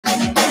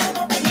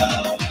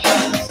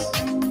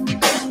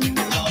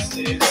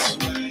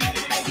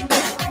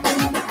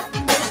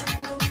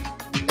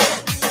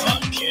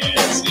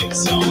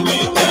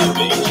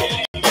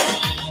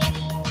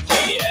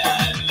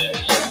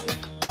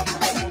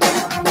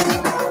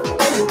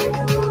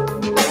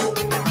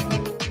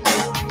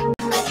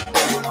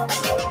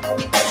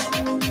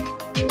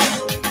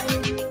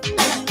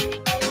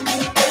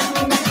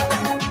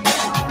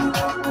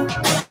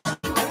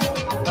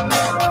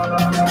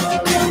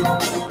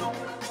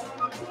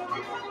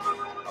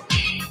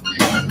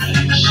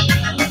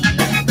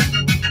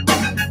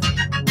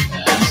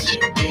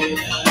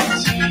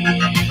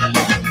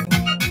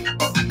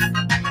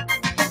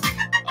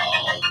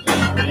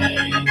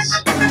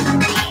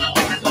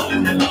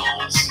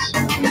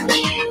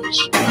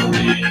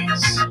The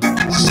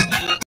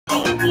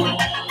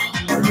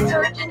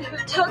surgeon who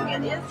took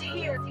it is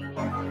here.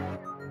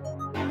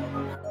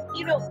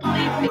 You don't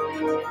believe me.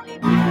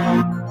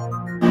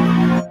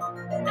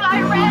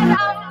 I ran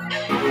out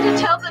to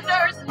tell the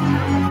nurse,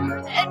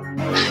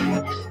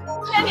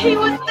 and he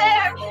was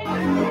there,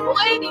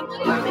 waiting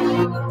for me.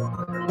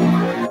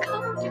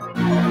 Come to me.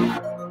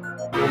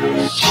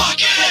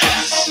 Fuck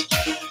it!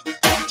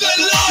 The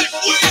life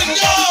we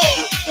know!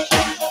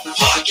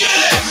 Fuck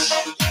it!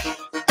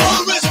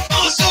 All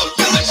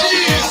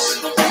responsibilities!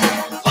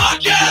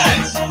 Fuck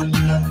it!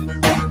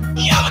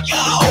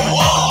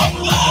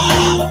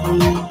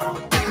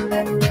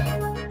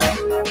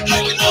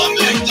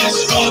 Economic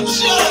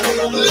disruption!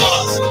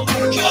 Lost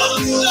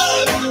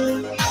concept!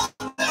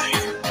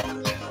 Nothing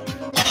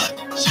but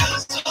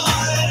just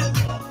time!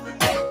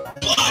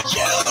 Fuck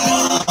you!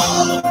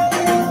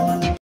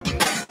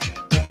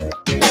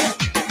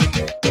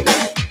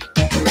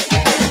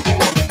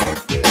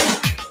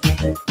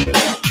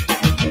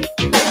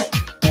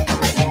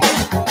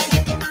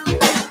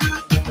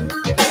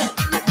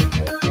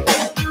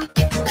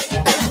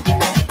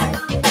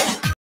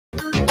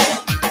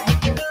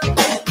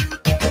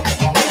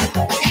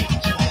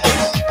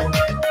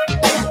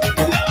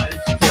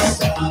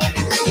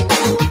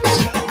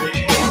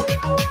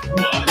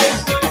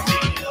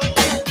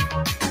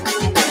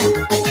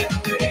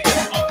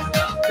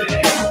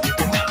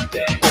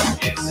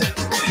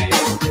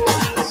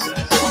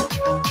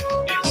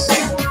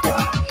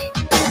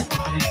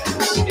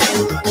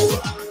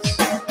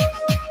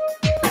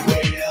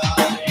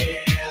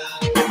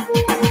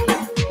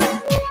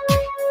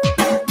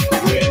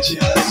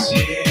 Just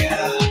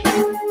here.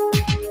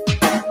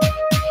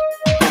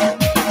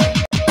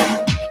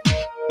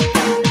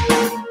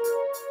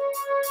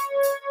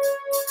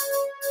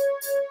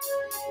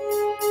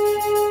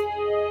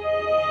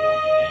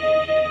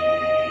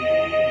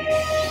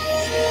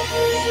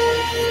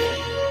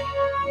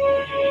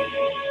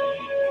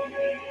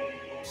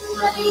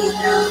 What do you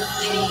know,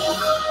 pain?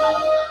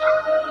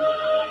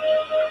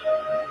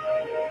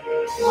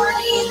 What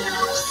do you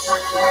know,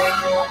 suffering?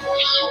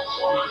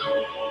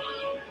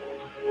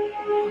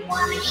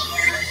 Wanna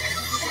hear?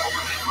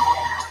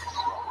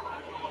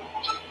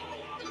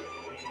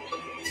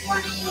 What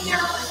do you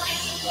know,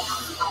 pain?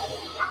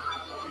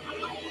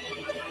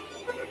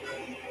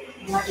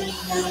 What do you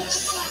know,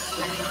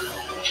 suffering?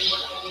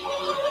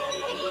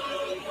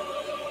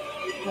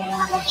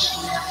 Wanna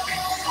hear?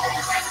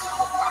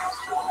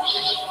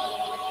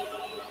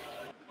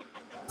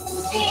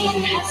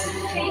 Pain has a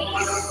face.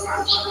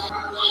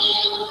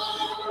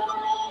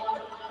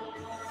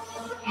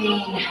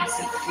 Pain has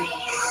a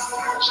face.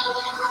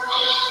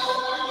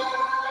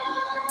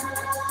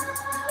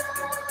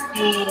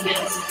 Pain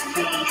has a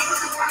face.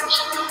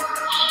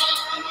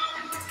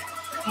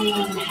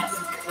 Pain has a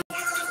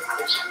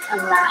face.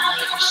 Allow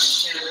me to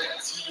show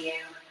it to you.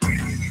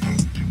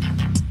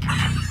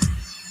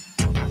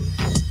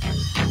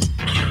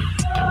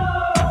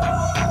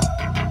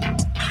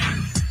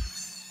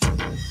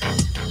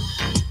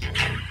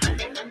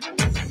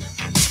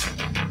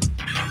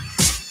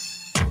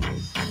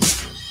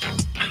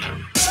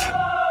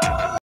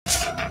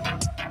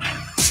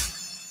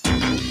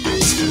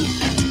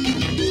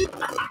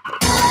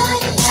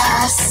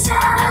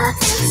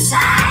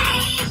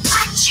 Inside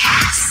my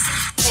chest,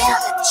 feel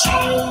the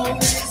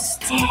chains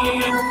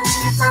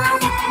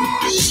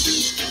vanish.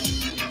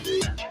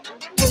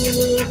 Be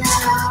the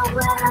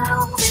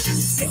world with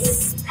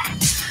sleep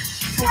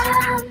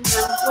from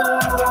the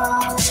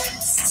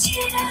words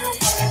to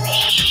me.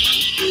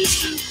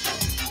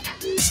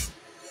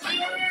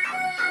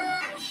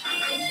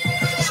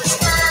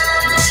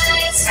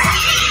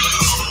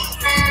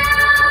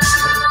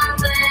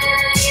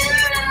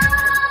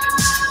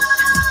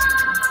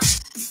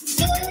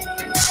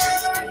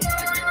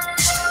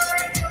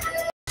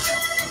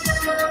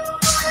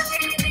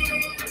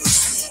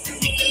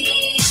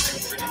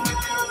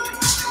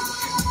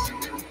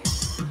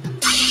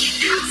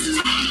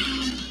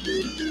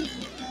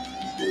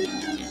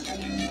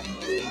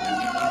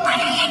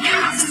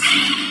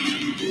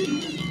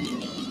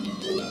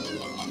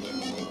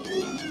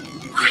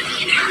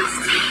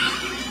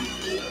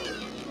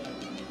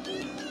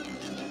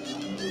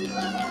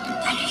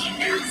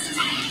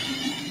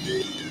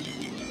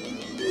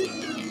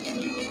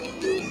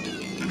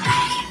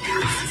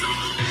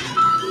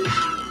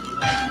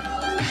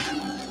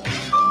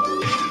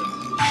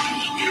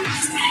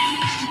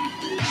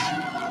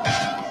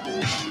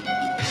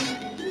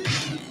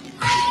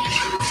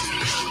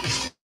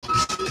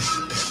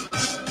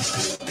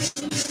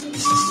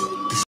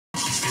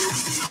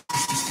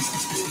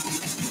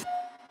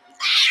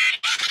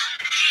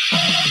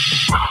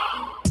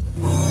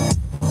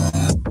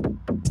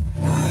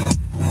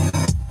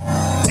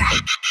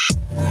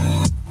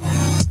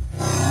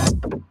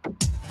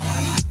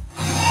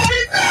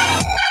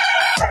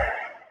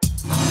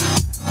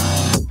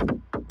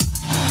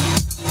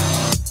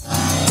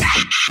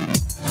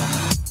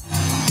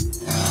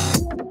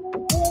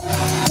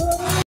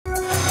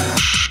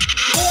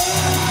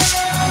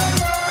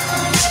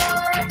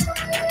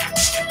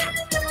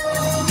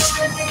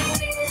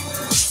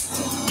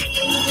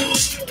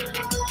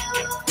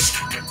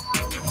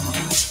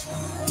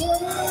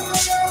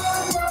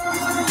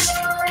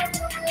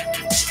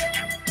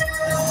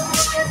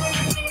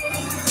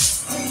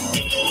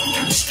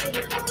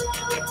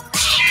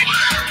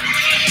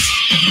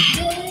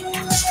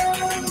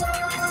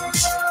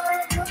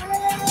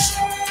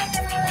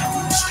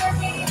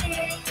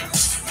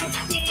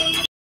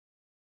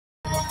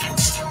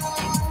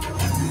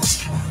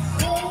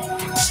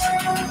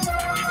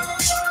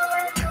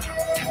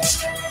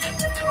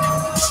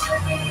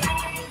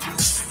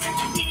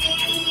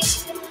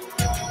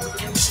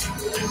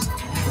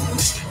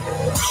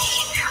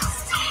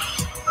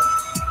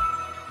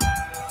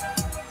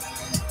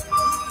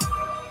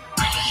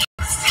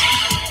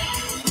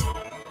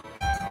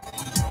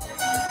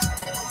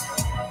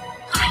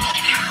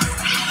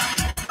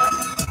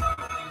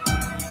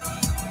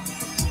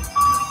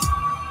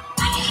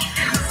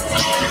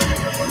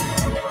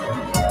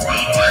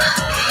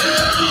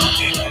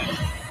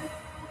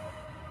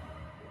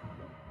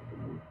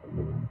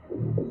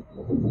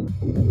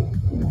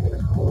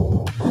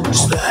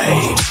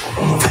 Slave,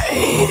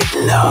 faded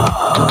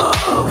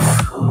love,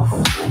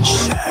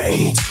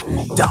 shades,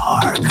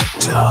 dark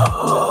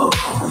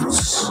tones,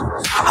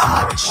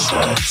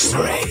 heart-shaped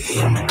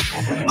dream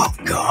of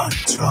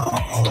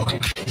control.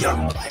 Your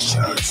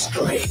pleasure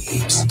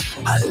screams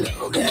a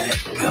loaded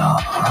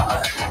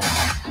gun.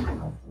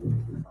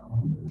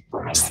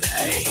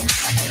 Slave,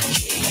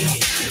 key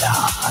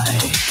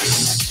lies,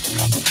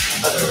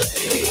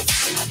 race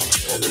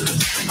to the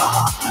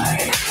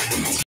mind.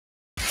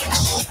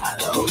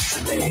 Shadows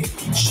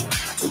reach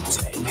to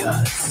take a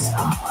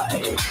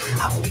side,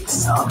 a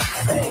piece of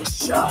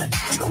fiction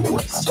to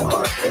waste your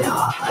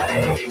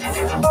life.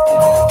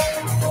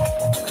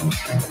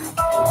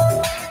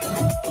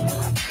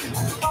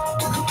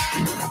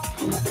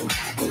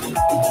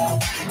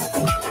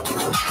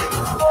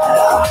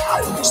 I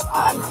was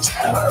like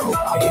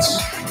terrorists,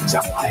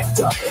 just like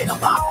the in a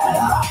man.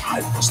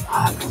 I was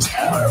like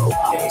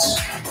terrorists,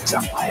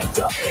 just like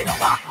the in a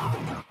man.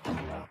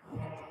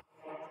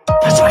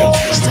 That's why you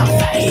used to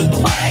fade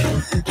falling.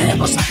 And it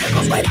was like it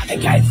goes right out the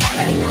gate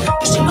falling.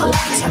 You see no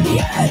lights at the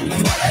end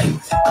falling.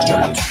 Cause you're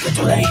attracted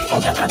to the evil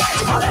that the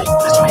night's falling.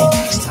 That's why you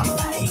used to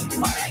fade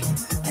falling.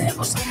 And it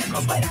was like it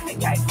goes right out the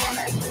gate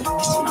falling.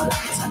 You see no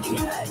lights at the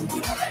end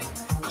falling.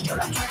 Cause you're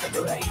attracted to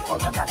the evil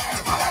that the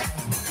night's falling.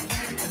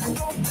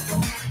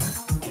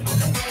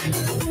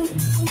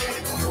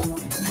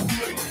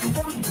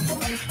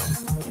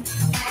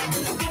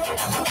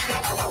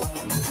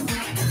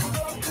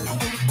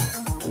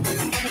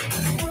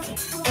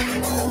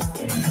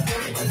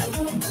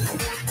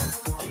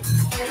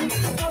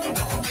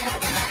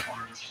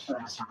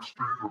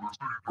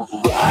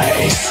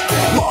 Rise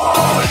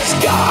more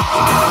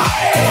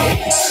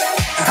skies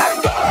and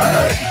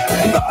burn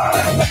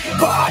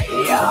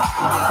fire.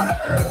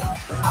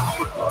 A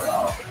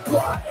brutal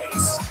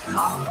place, a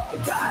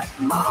that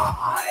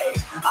my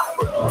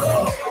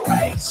brutal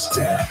race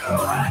to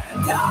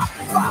end a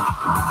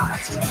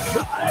fight.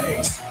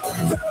 Rise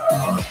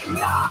through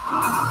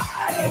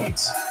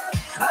night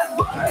and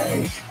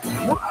break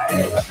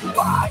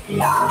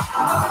fire.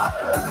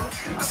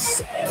 A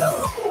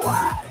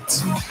silhouette,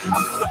 a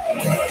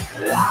faded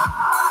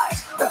light,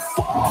 the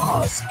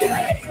false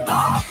king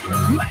of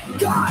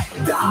mankind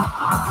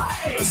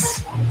dies.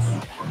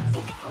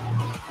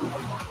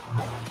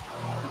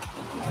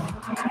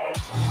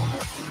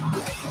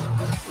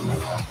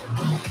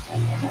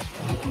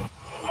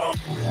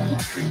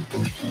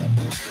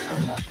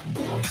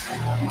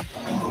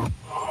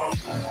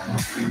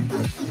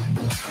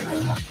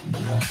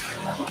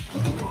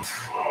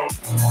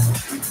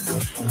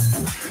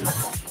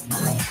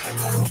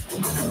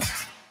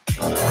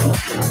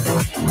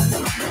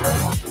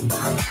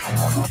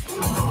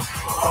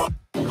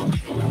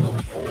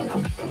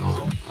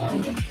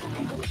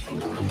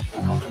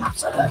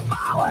 Absolute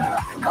power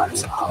and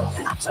control.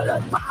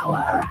 Absolute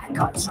power and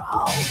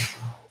control.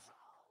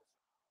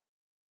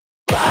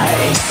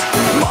 Rise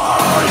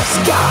more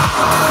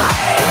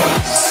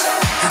skies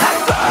and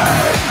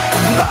burn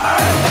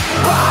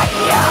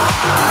fire.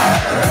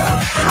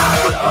 A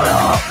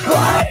brutal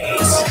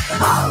place,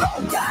 a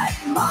broken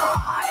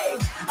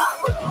mind, a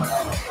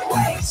brutal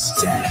waste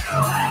to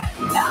end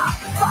the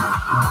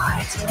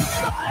fight.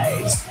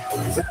 Rise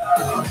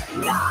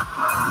through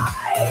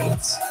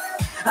night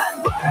and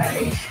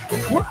break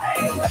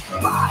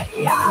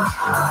fire.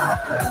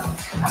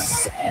 A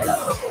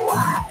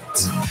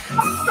silhouette,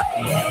 a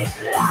faded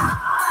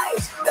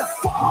light, the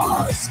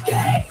false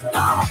king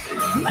of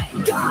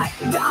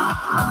mankind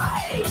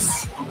dies.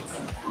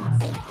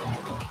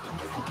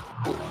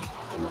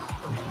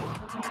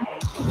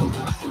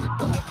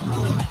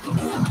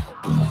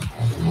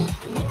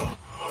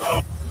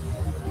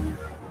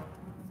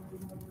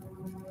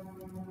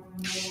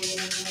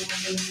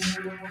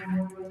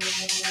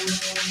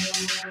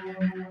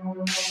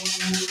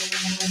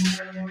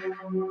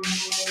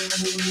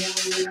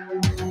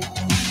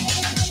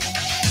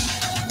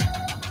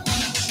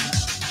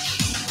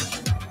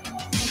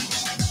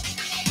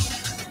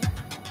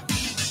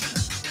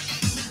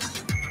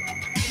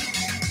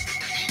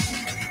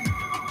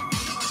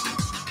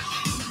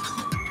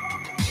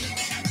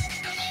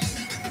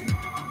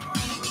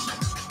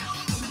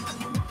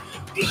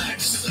 Black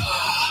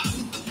Star,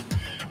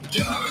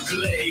 dark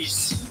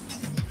place,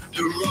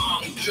 the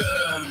wrong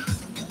turn,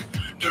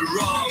 the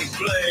wrong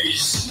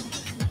place.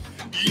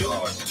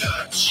 Your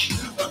touch,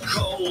 a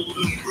cold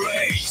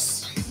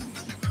embrace,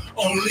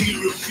 only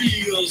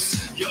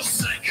reveals your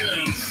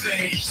second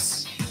face.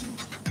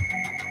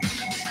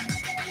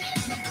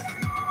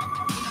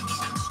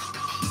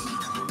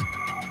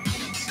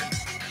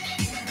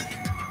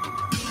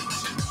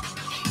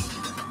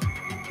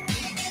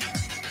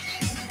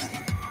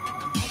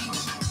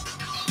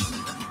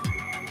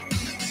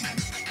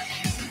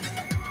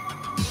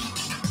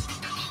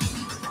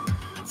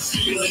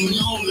 Feeling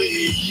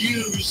only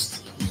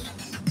used,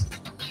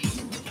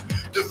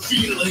 the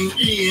feeling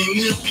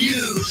being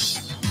abused.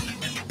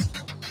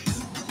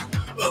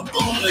 A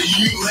border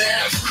you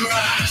have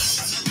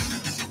crossed,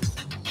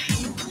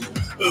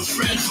 a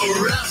friend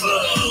forever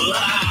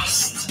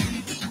lost.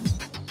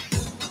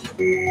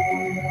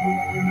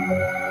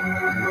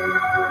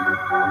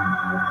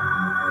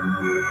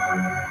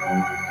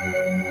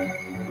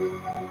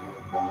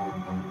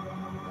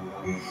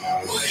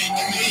 Wake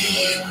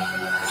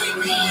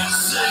me and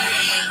say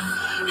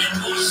it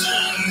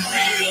wasn't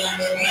real.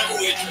 No,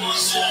 it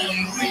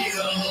wasn't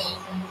real.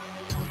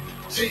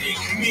 Take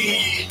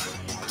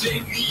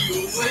me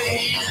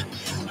away.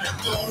 I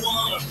don't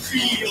wanna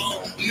feel.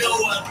 No,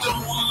 I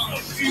don't wanna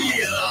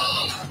feel.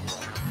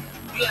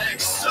 Black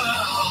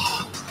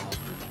Star.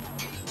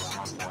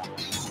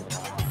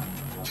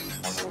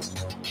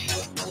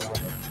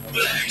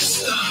 Black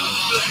Star.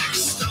 Black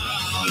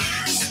Star.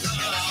 Black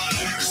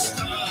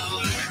Star.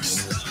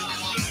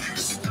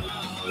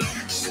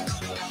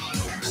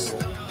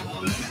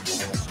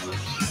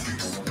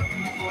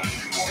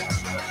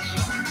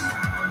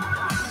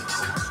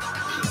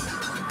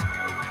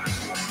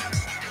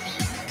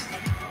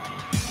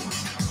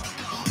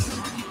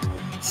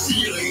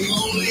 Feeling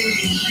only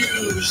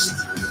used,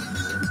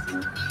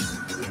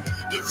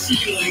 the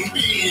feeling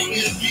being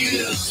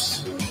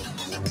abused.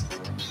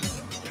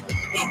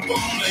 A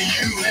border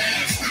you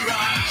have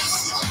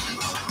crossed,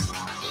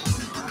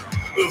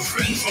 a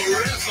friend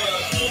forever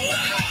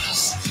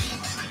lost.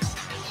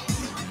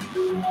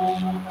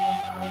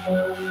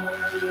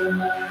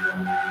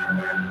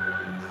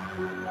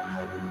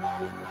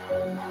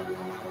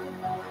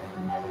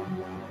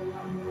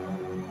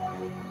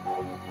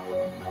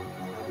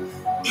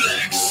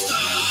 Black Star,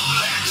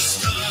 Black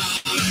Star,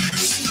 Black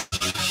Star,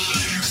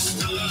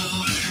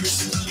 Black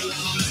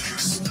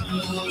Star,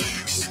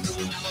 Black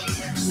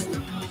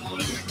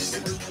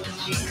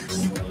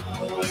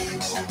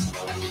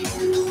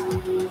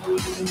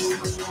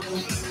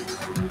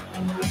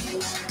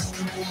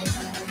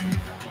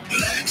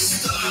Black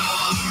Star,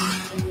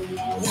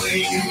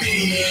 wake me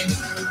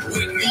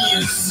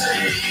and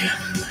say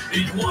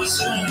it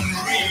wasn't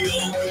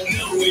real.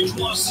 No, it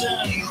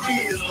wasn't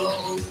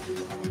real.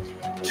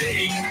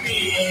 Take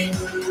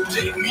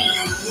me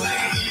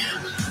away.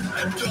 I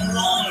don't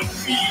wanna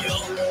feel.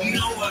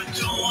 No, I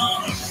don't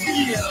wanna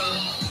feel.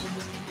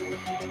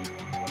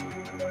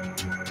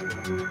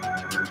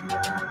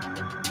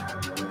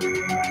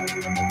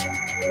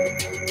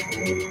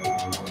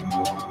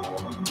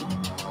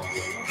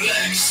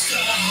 Black Star.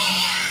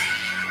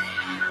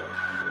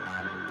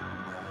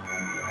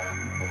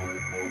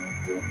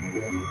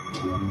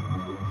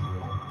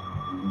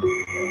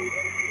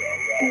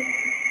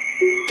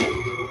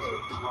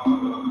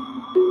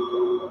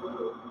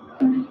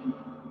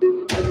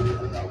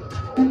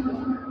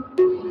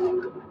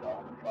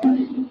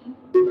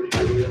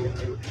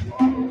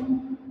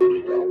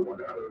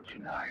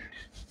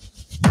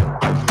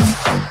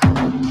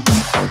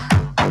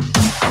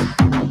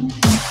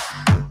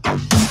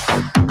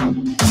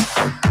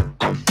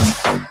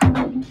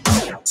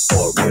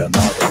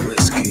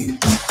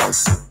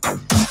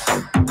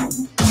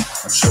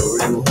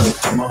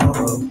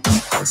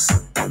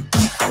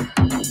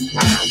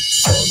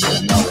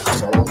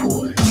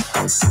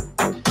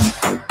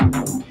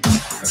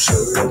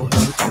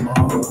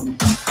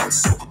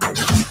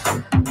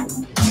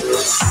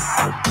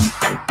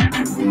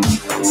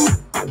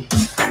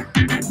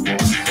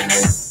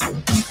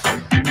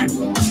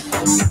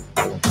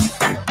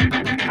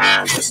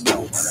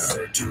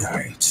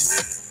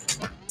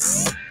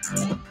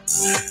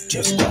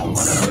 Just don't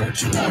wanna hurt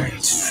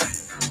tonight.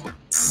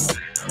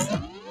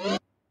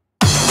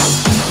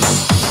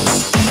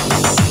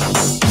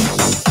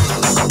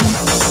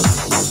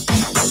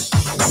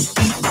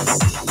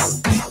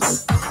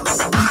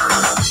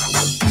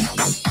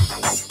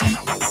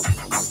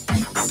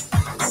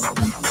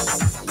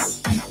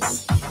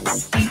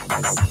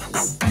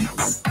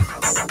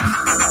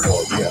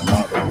 Pour me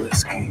another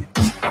whiskey.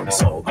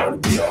 It's all gonna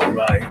be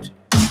alright.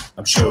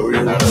 I'm sure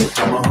it'll hurt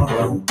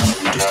tomorrow.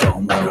 Just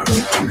don't wanna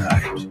hurt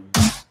tonight.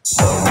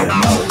 Pour me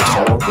another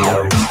tall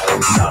boy.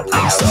 Not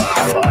gonna start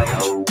a fight.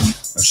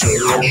 I'm sure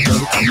it'll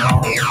hurt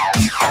tomorrow.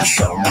 Just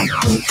don't wanna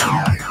hurt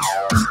tonight.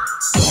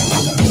 Don't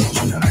wanna hurt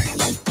tonight.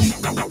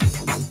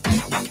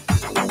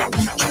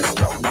 Just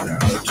don't wanna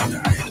hurt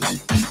tonight.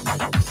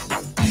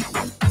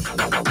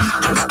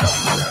 Just don't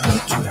wanna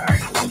hurt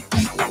tonight.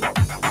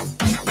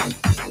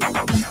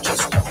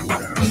 Just don't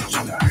wanna hurt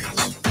tonight.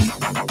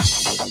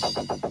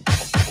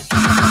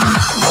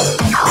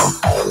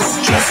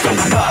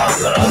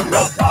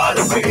 love part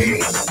of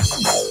me.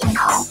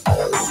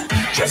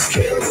 Just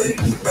killing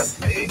the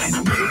pain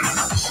in me.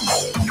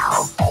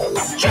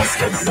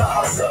 Just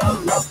another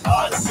love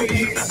part of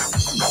me.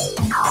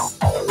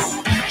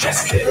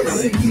 Just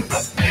killing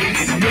the pain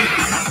in me.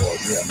 Pour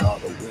me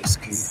another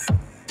whiskey,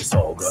 it's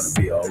all gonna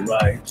be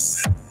alright.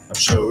 I'm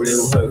sure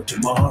it'll hurt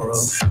tomorrow,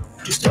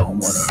 just don't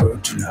wanna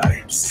hurt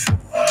tonight.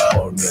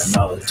 Pour me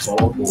another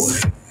tall boy,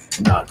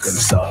 I'm not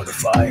gonna start a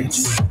fight.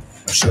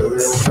 I'm sure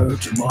it'll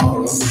hurt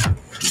tomorrow,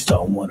 just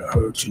don't wanna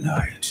hurt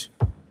tonight.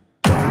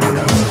 Don't wanna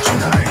hurt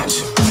tonight.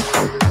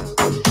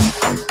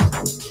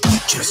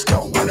 Just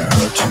don't wanna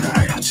hurt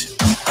tonight.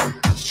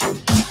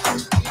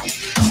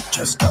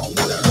 Just don't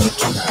wanna hurt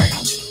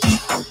tonight.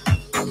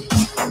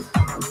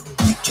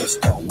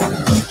 Just don't wanna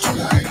hurt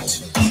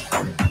tonight.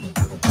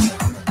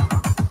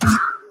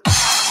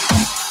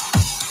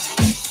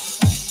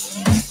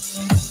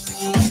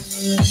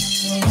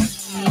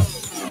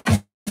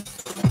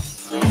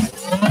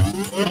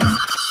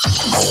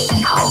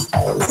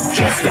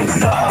 Just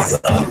another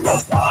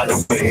love part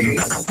of me.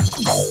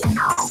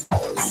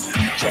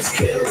 Just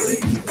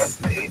killing the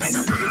pain in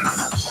me.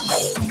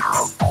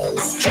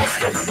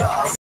 Just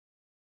another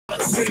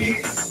part of me.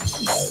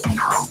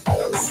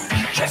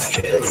 Just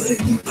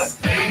killing the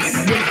pain in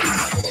me.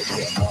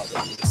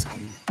 Another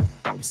whiskey,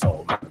 it's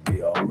all gonna be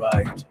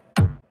alright.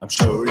 I'm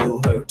sure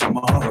it'll hurt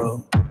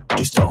tomorrow,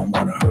 just don't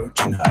wanna hurt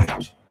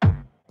tonight.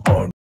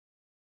 Oh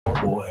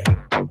boy,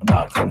 I'm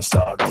not gonna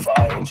start a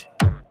fight.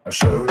 I'm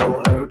sure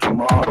it'll hurt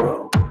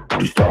tomorrow,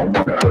 just don't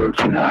wanna hurt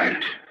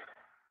tonight.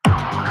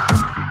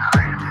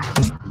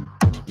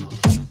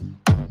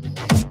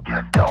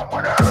 Just don't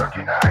wanna hurt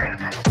tonight.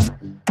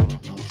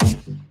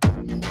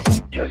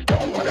 Just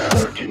don't wanna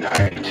hurt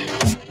tonight.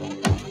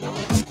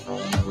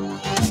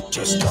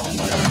 Just don't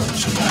wanna hurt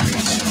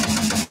tonight.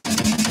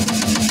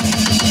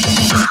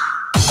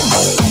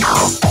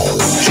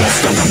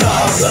 Just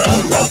another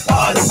love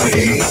part of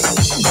me.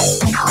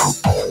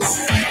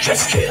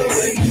 Just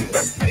killing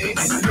the pain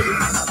in me.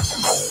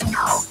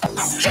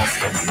 Just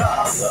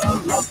another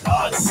love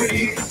part of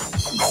me.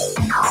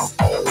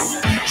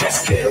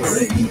 Just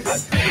killing the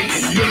pain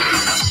in me.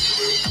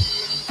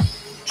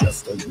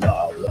 Just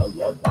another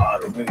love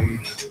part of me.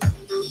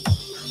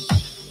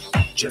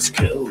 Just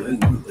killing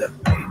the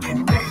pain in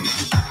me.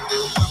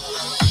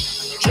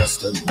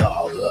 Just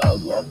another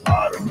love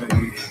part of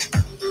me.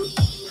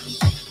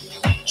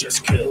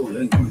 Just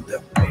killing the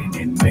pain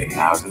in me.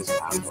 Thousands of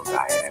people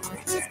die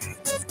every day,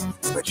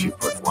 but you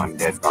put one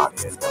dead body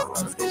in the middle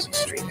of a busy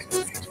street and it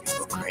makes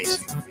people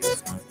crazy.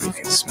 You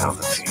can smell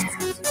the fear.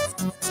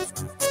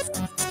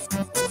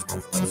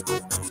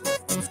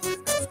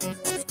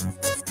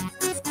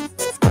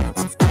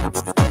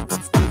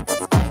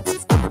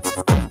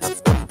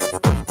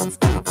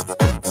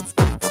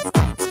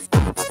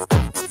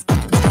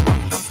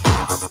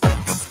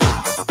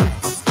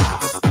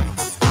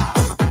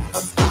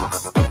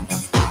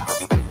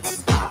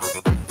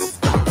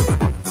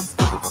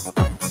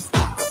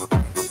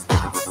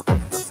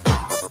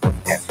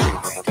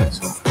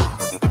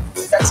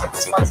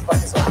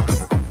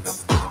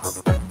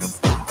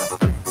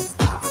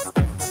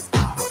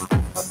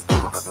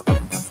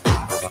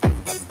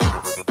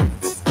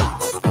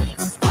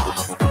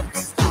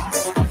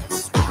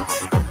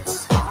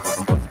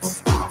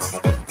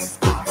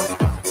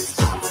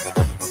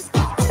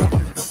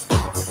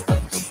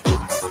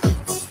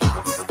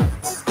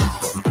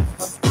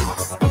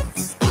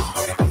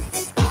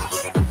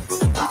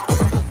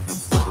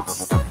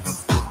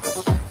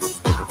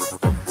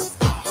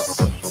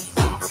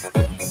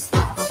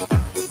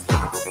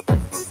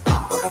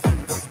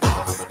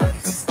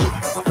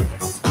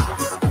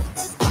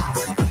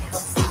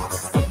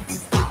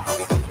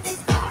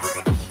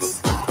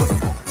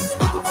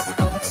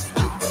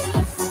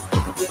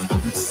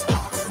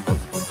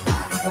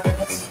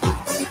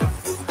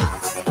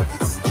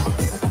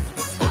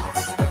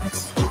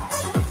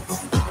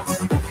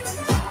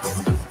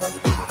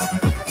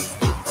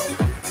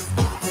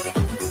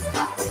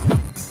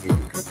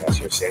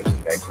 Sins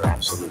and beg for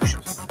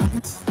absolution.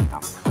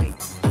 I'm clean.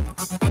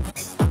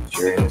 But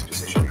you're in this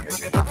position because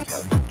you're not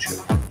telling the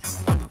truth.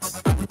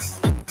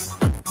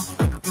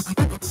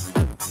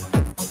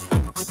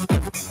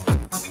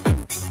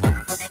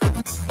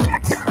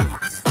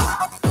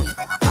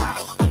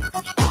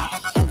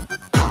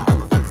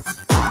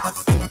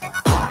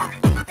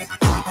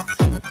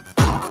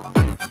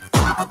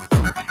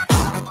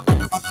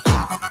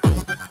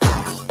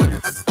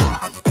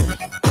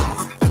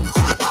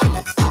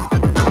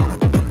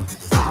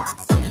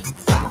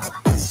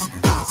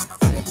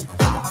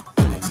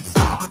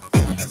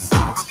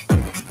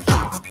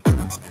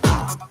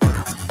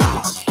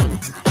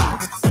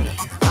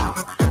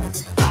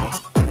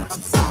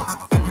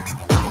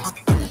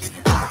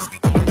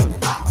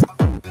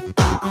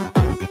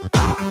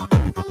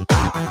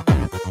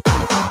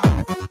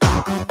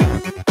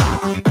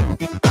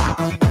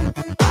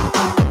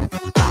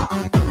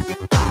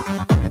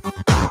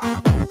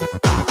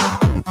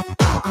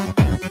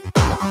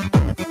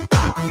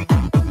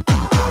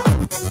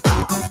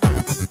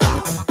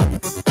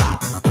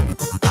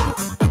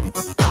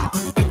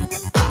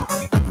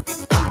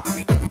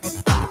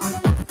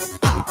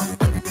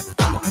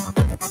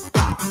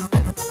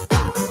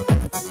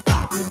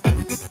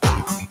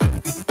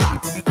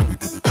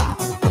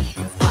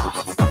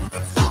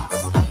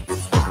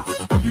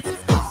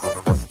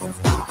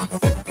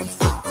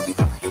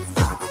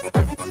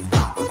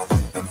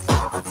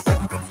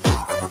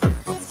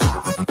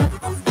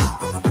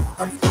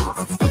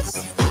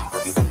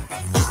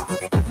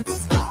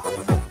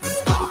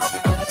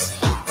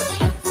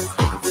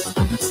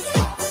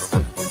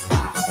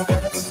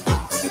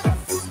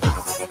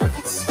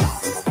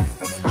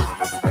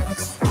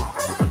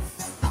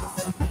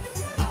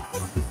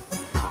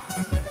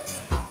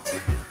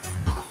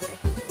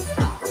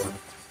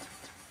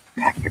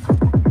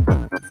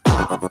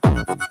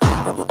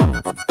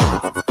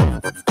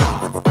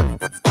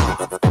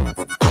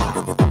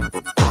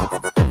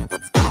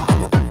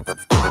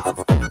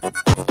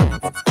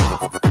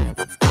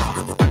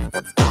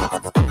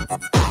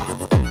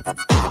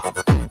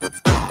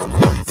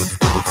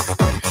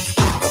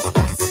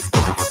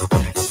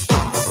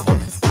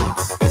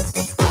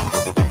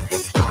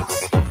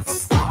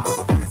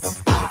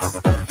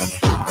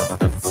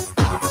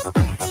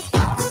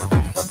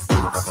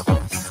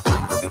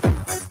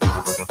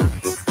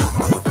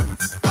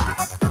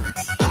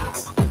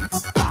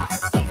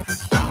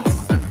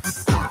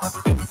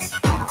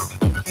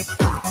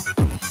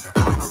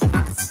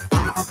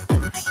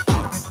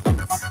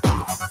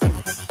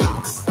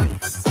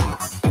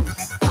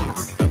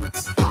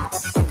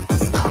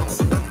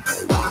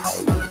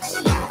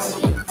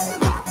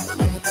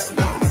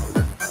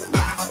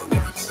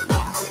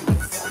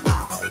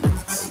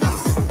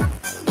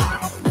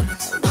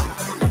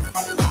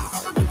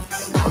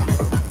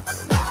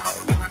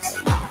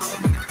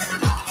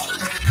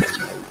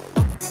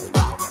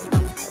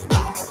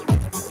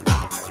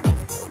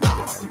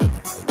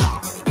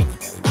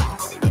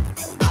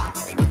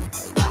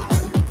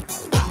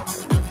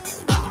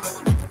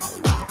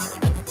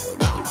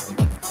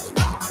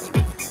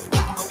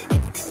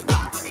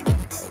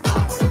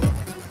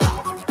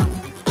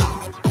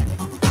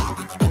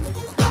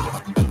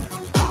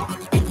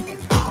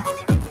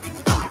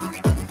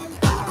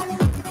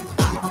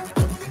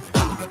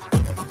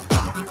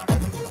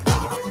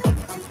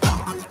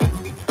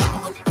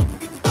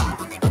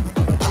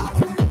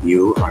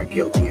 You are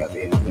guilty of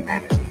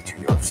inhumanity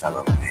to your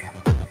fellow man.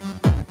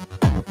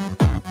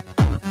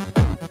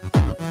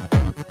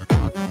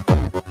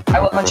 I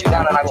will hunt you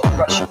down and I will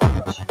crush you.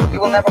 You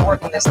will never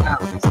work in this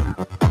town.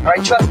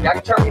 Alright, trust me, I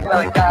can turn people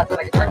like that, but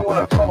I can turn you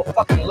into a total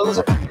fucking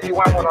loser if you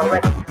aren't one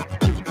already.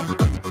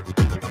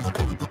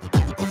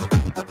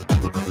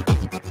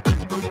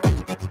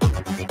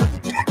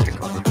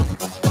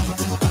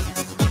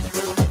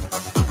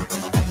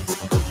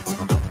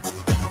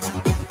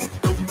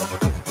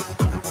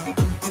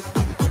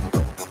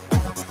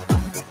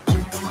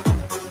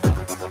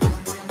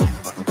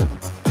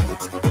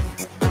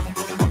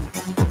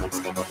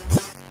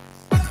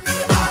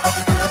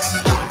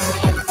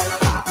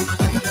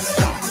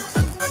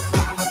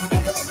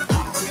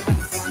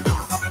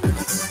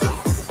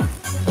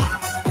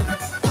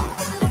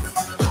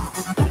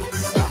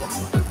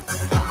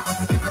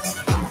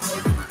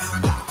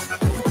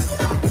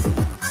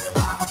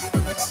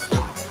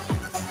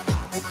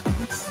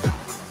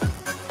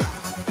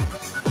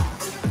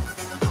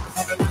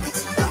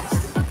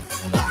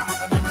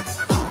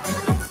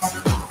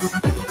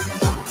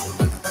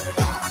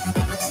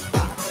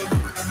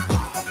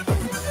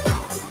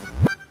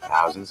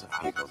 Thousands of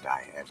people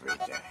die every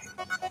day.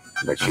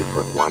 But you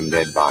put one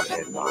dead body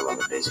in the middle of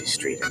a busy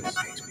street and it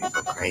makes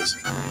people crazy.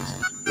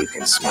 You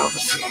can smell the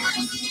fear.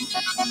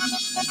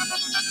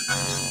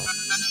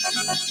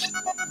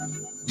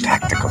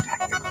 Tactical.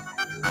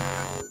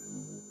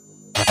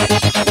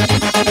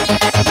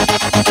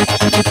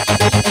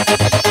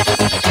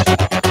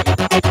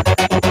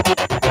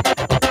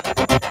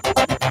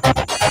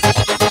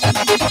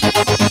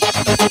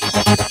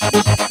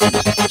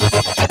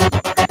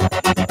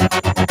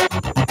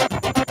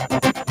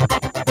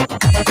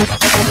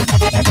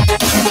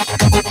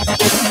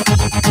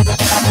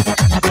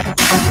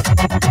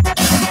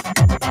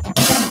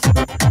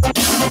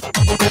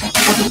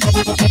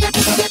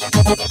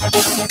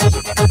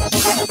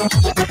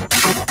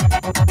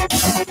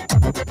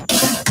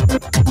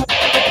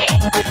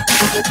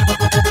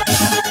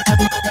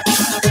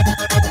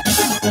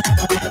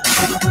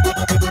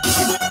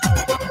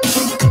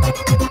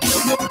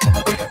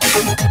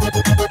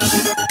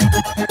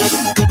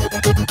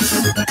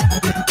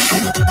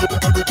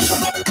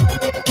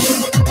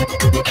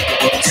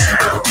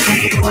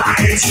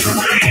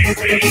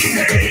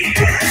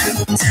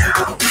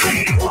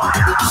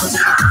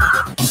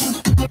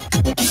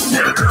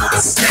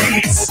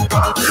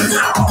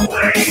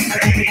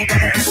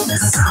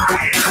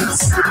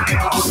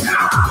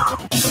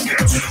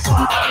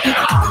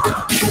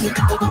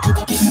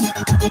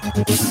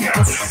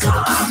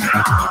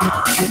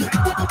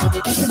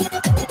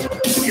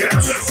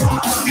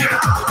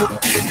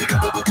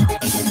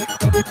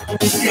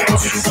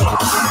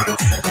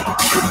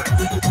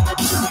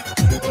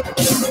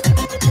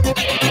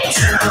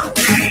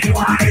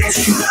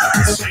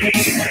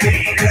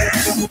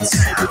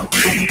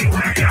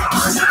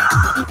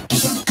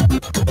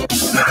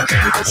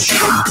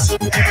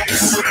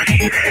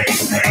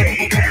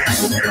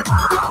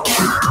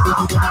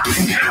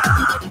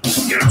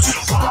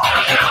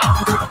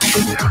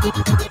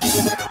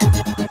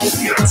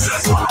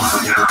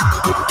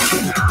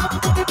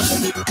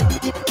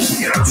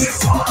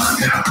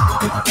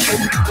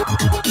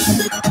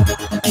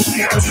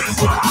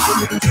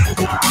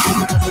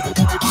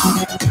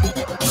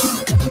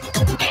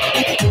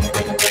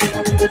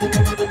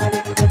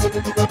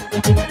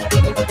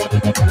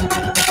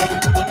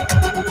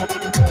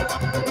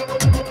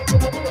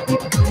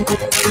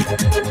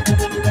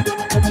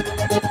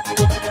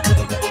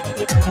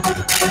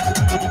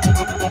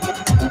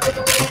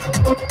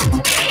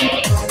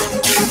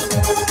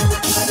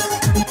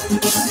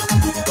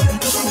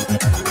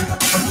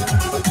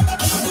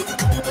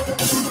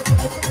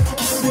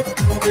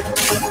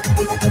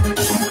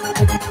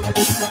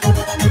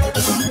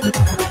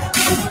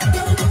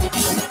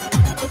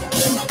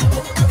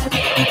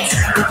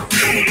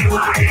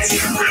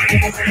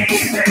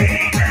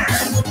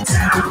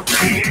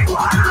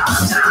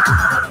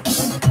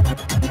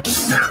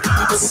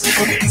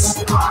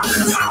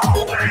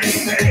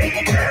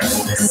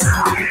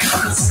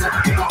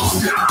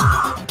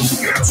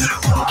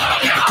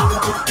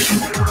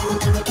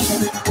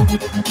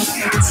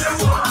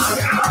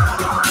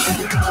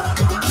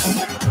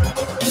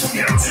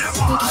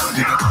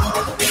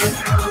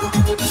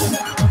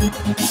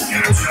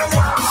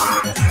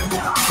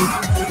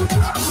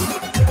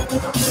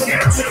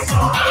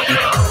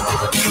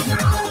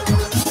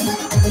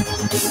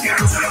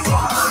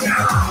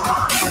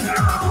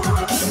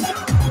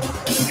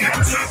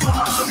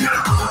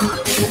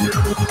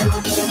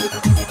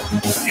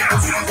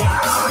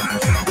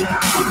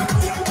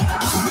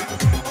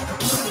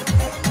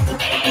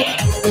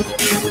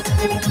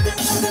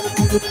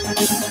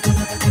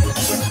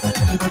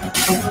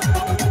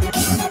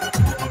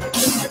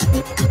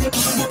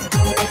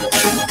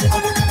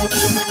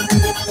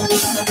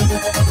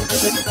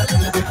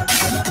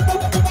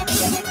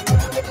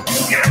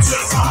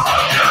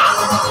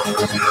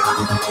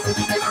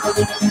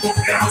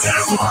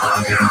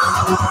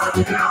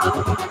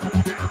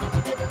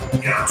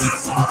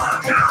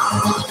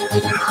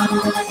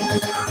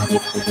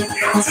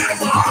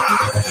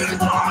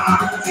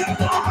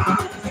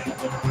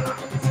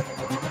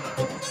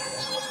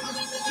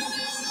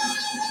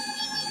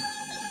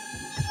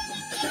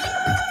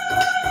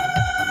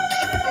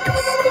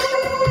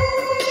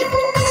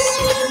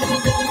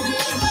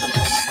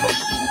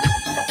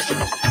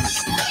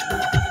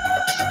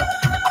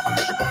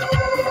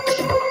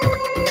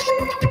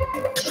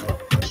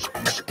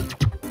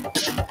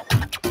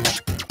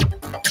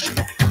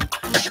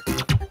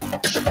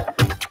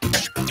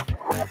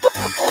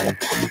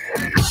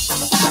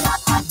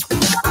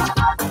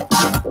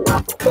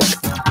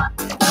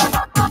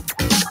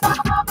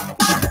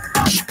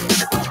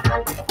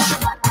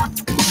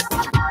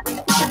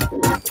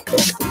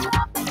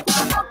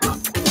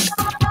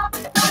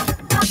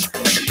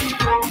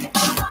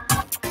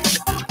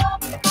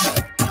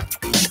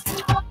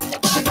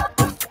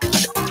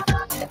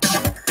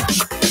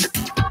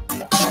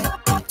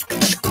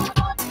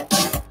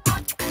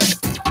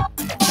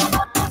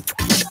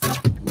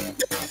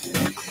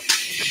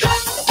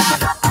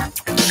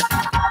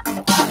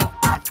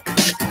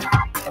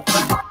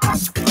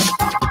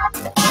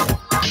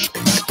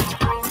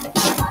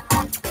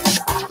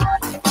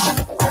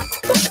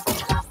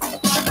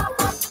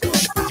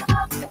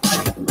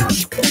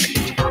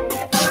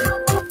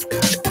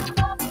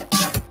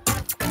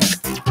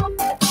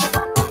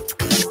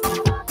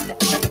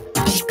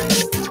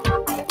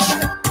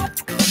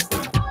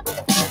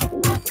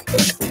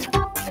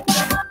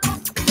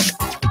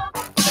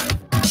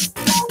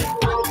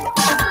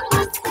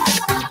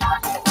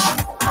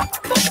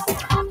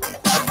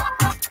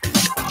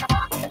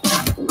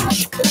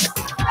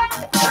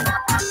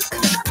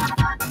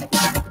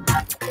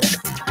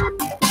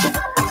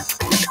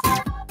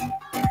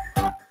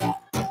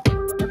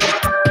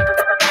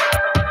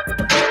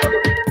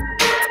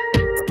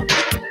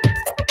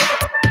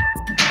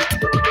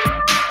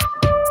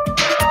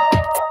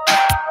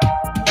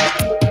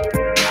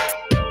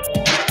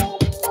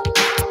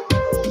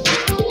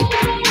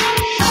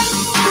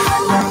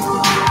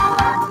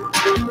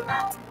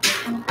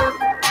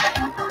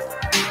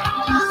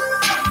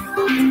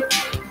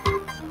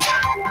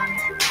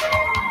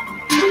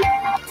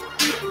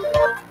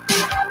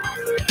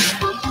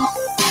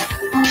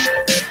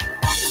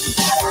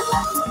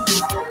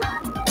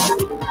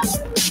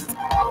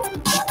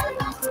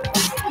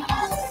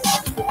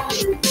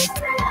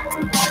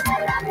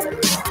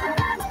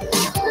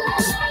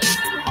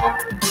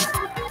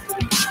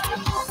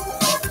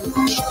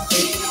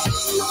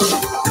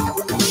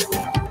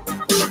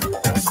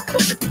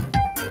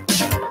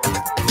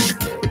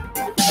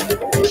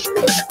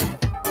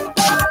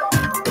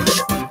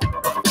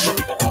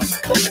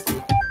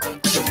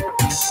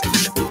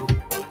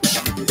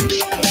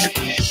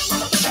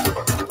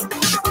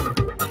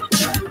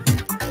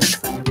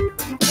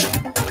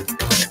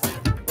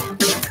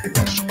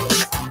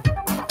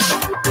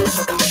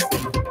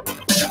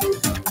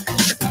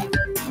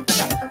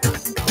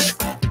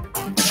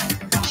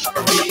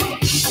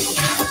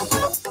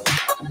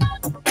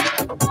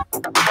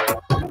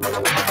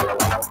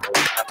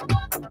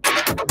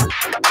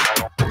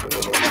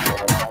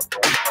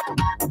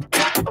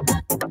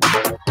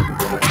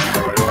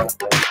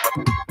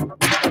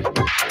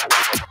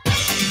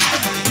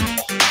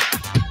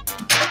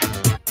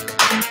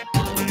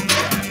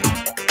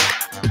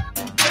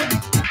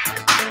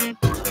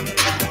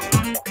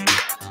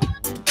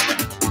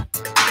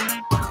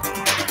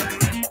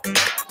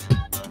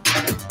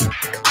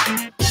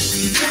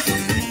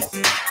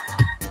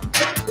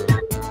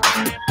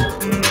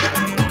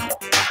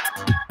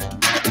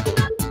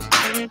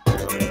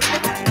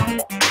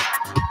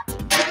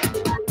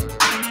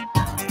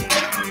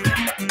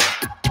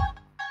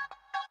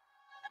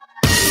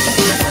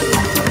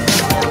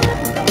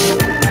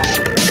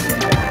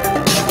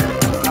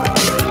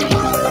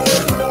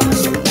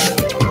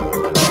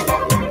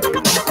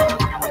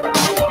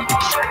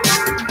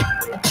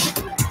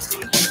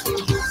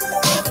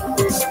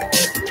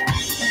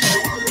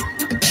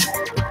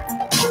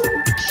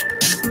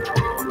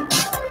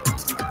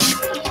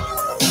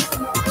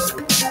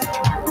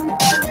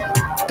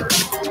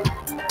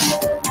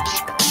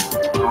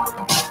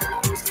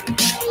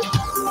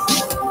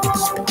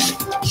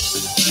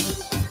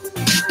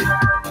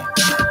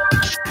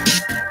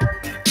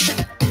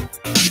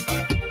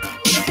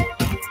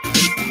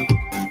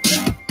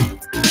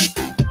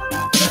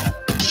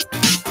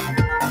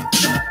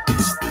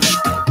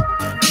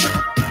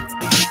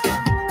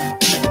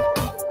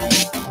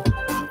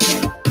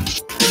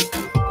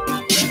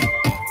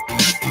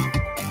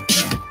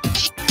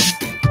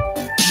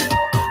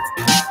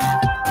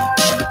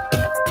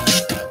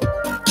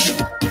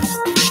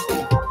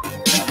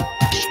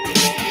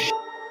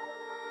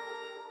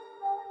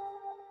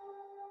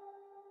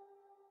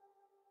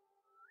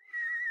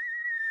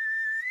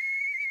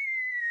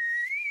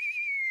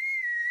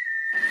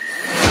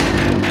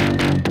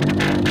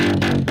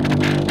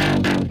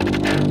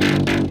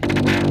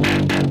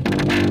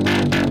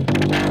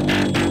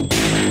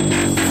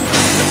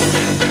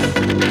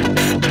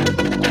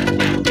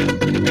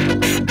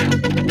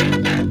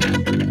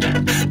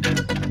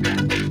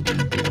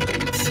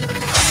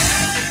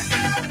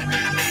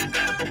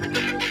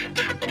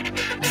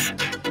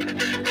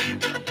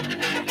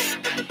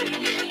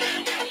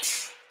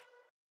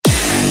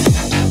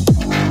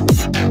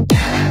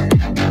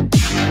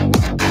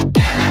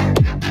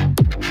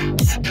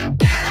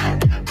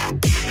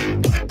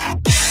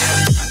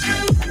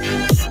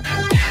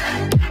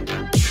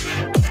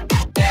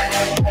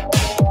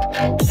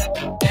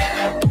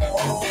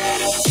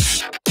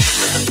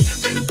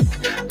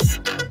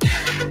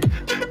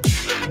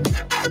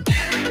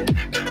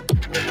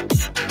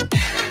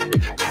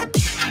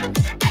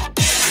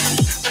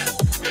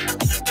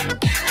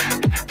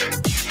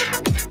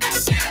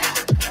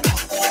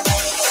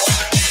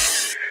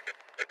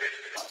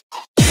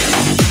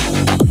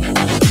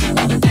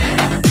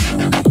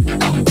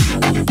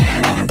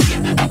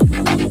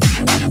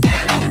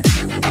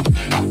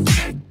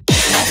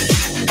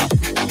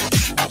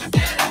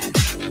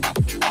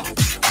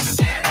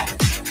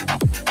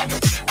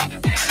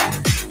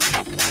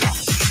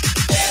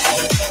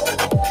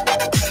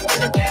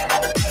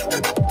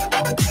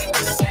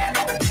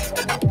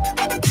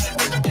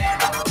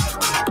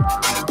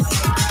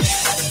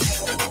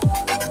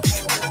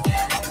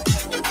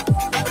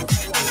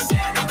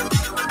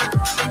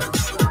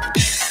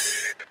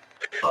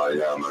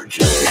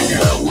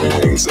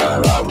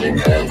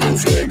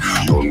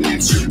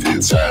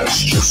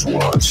 this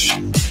once.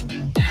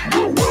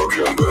 You're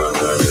welcome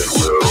and it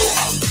will.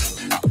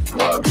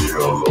 Why be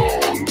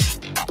alone?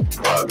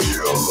 Why be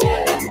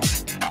alone?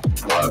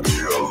 Why be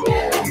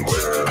alone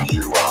when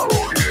you are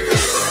all here?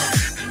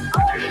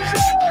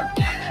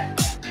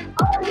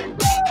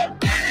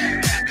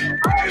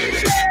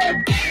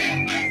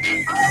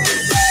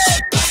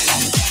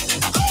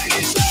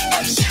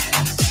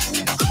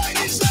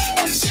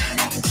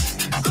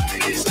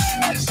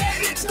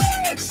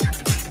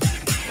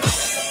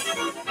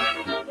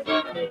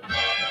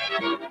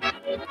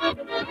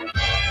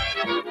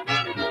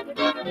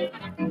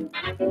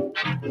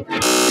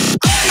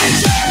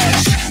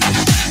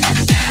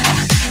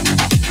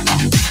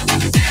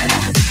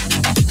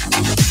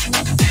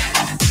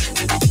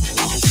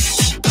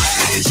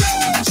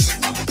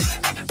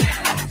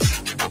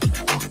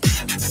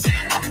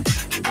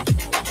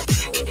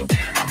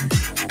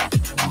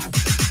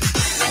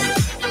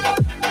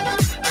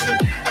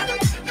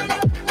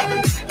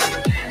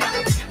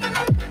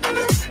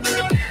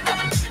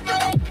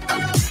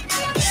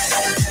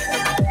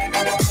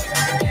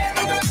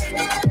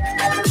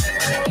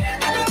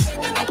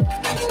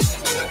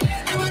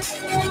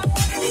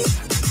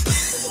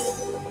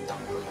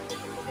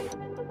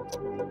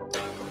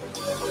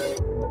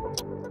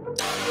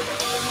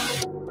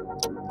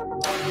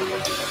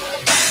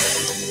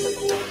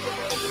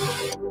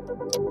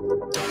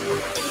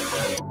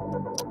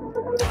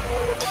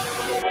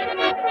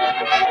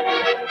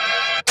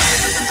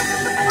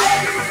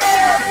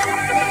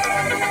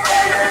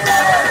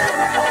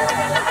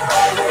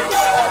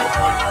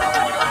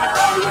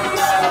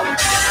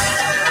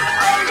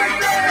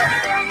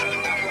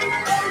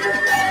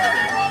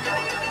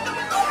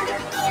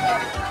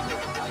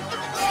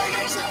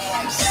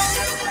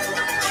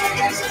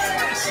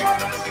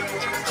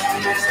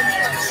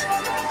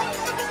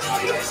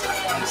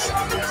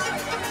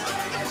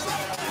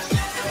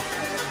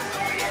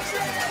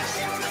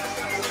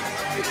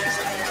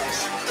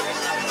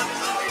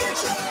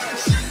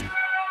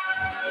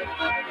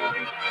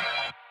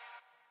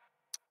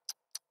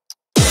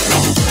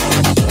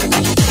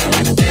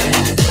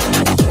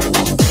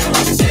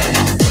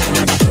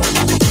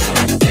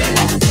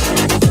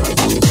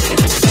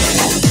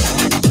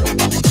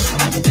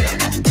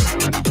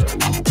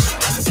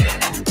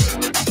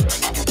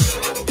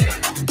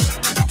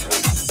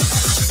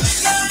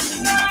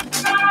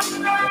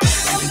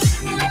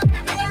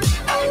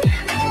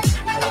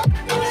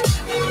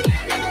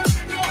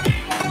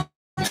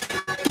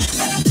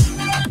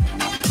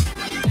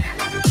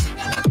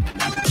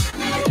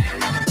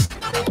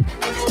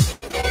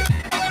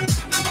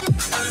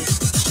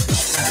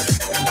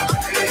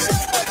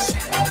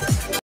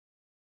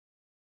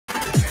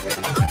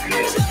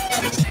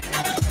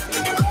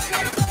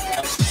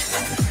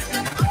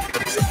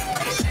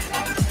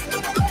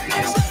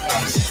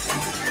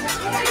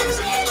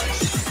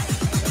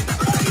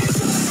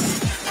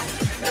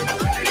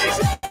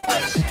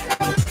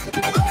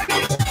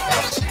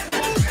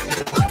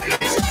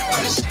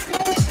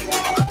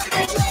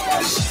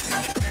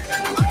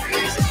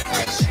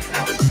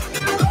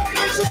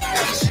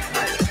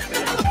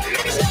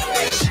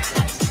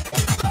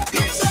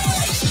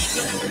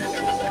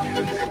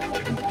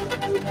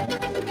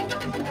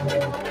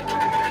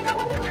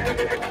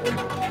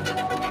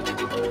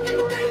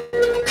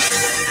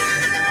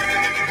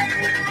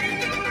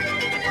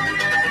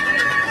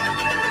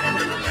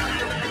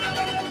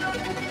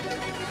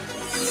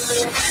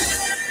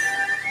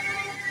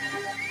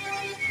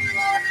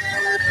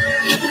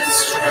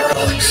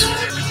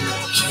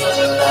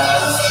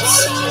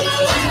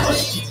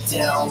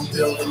 Down,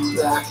 building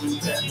back,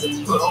 bend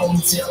the bone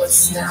till it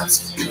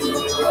snaps,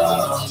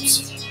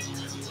 erupts,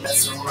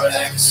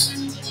 resurrects,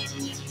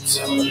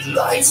 till the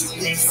light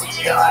hits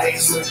the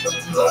eyes and the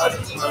blood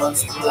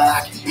runs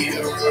black,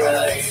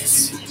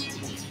 erase,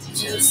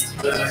 just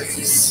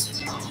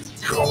base,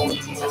 cold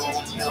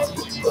moon up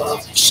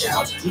above,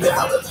 shout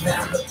louder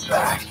than the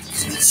back,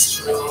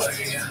 destroy,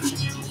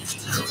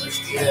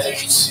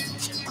 create.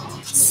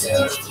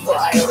 Set a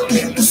fire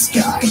in the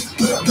sky,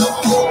 burn the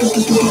whole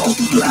world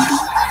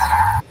black.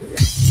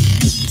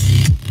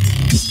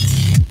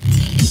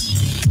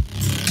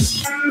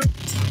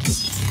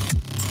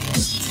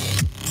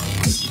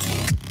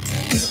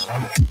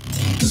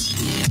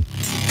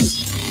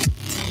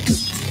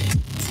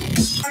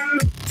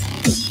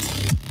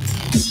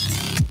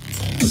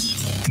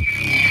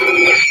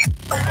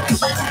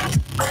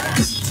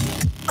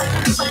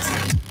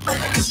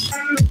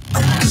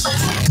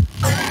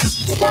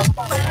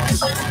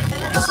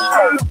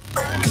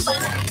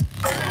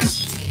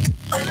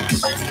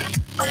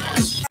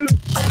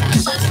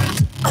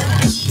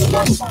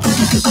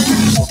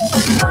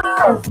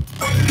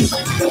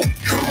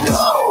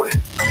 Crowd,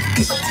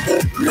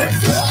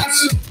 reflex,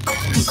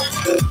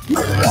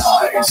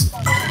 rise,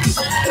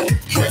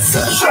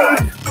 concession,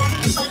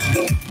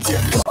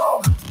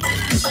 devolve,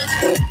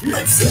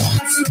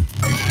 incense,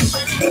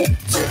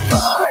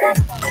 divine,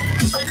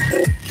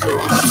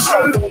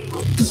 corruption.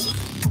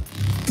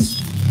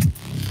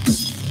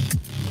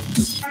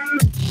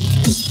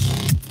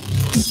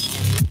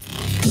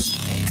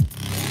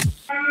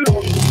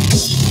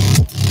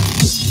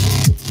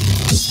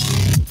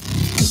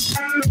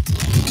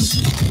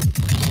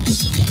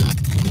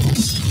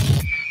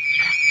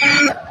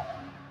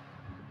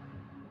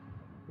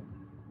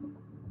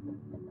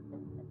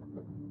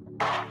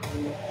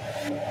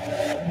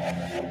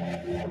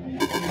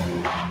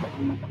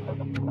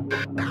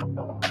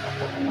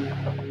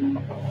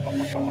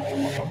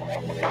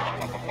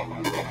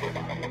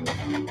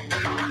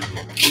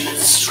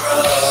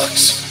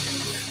 Construct,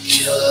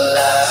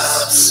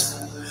 collapse,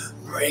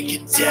 break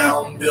it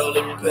down, build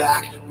it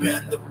back,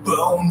 bend the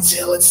bone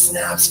till it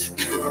snaps,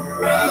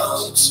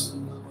 corrupt,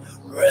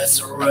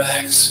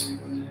 resurrect,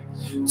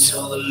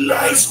 till the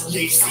light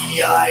leaves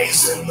the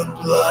eyes and the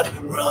blood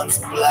runs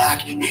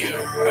black,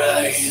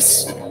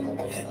 erase,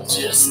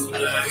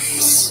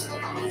 displace,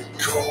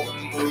 cold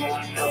moon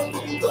up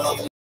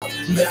above,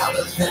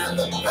 louder than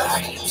the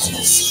back,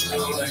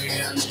 destroy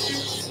and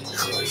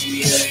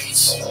create,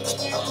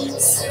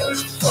 set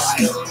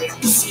fire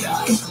in the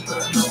sky,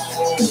 burn the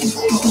whole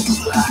world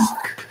black.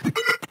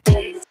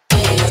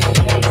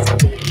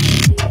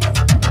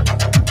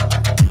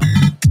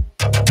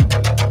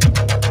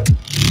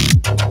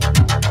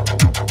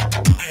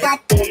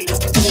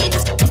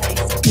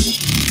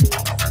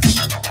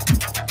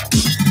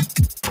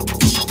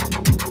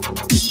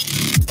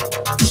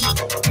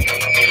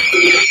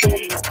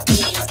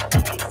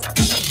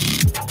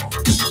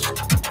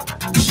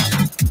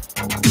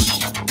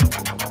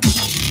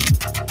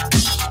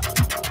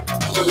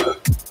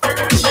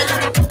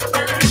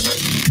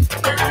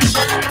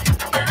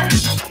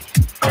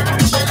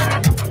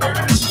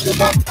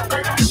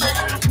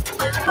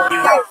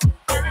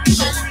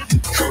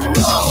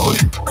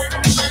 Corrode,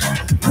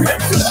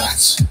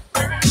 reflect,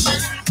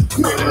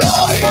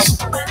 realize,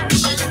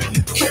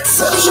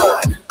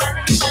 conception,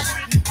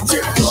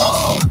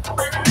 devolve,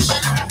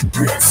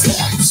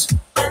 protect,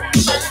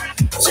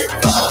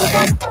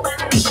 divide,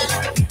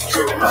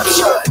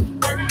 corruption.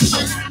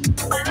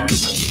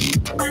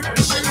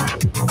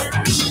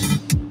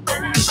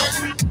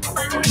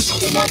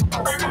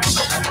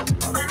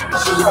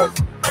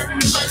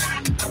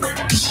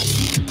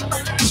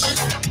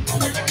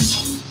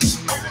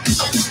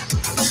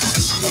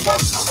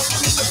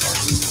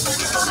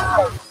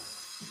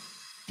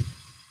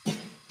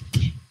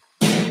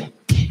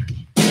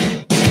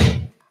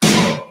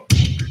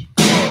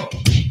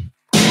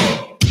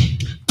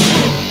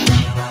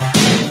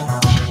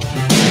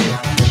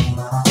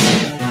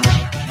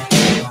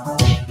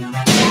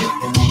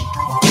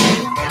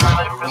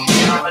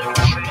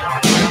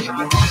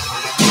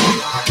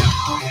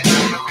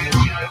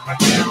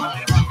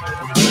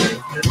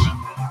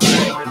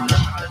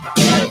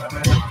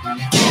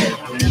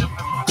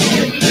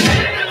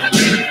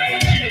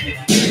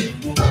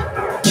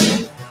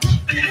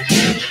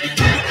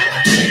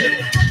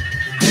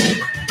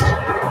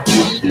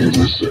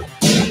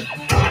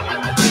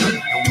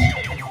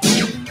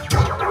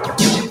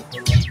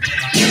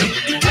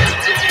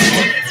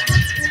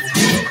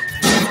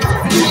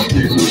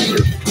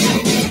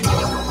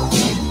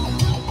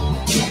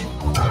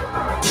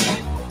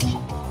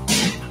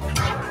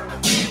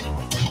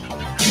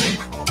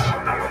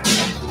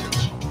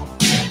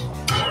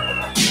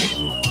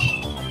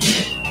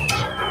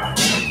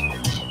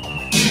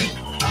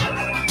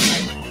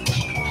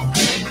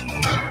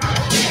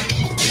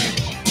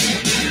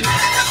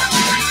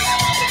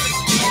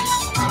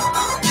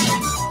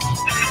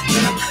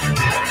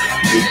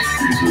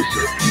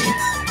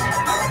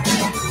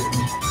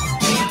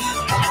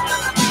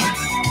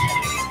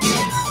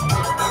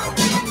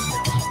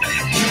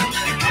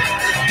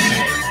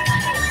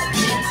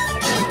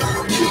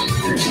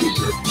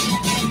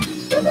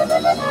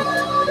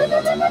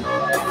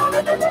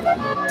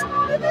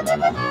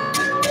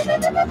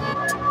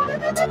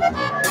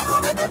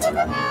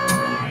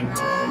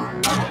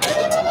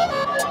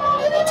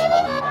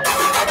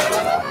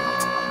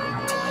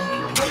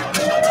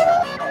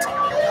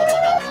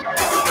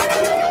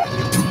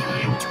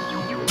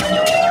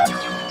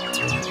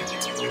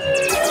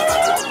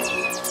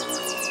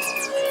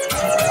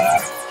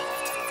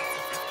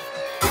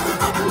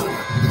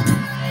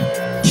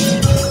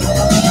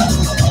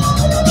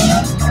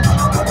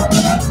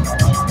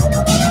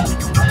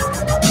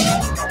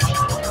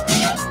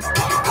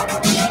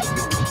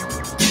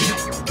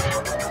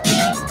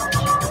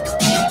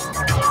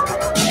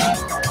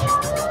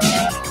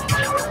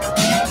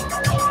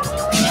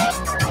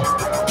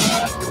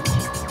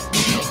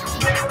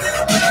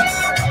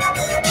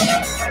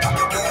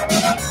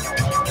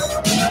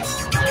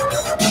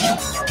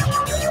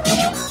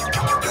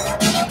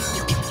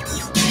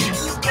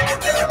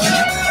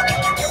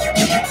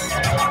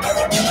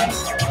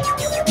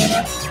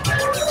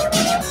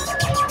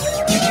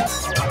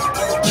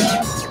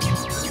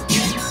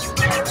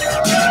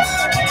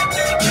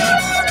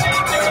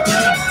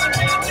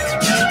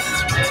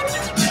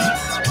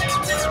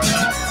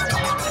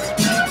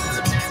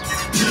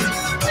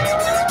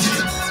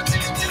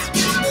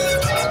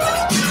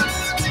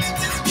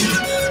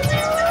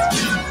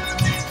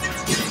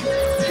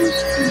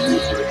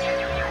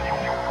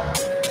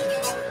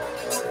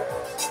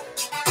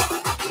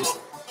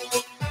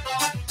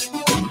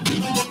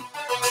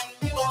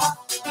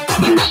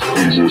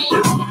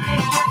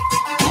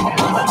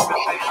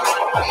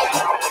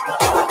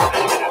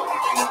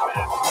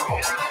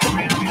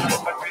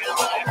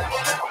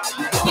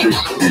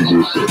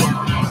 Just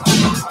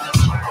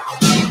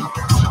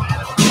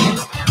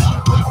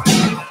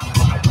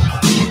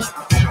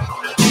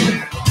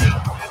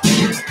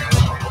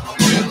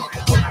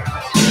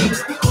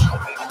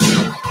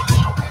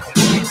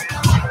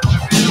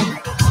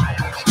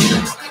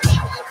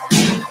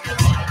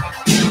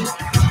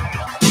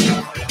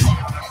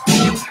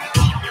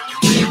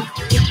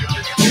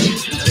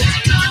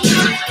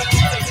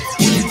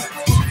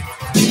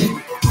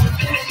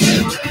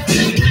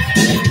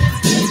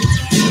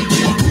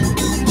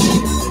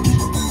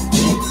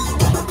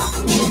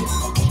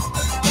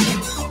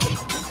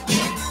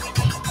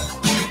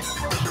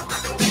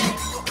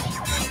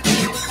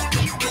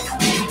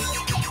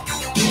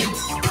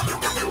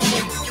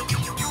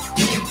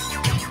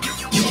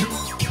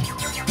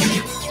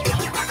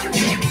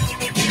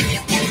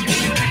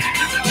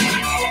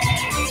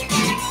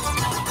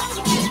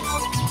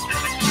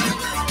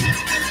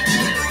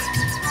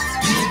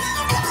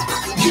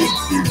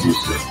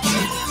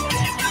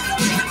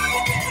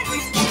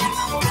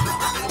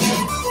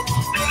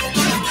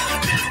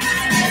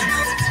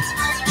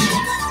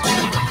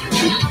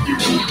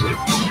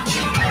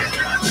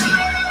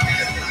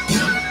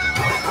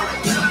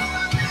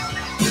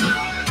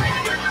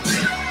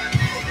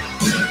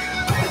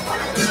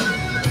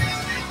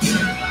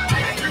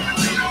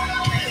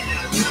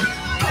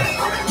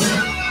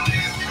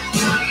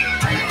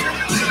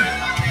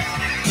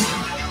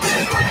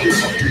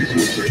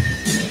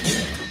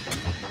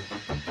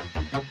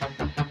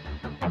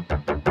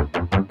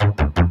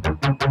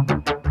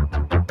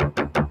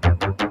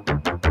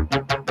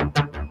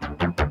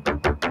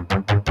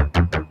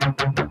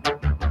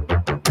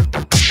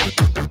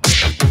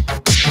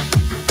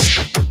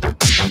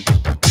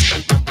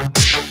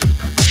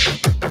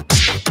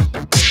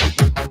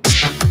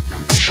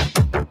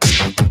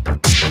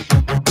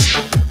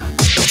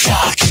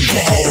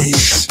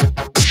days,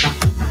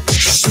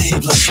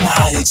 sleepless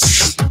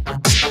nights,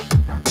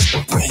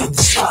 brain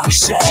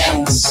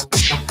dysfunctions,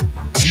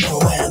 no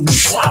end in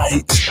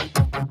sight.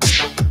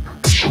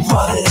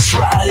 What is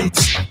right?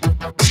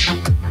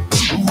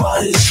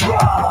 What is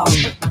wrong?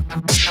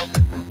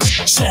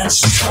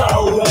 Senses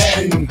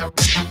flowing,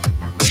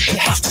 you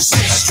have to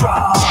stay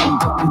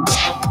strong.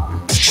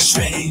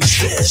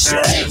 Strange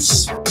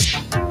visions,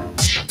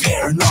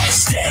 paranoid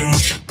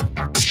state,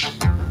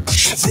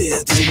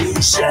 severe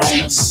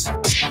delusions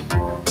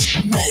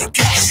make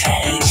us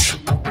hate.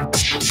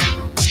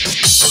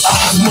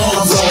 I've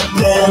never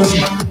been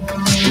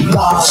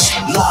lost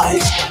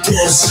like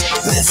this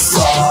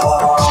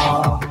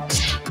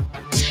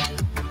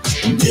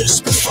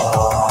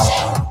before.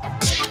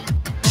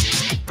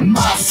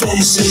 My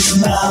face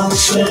is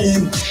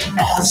melting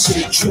as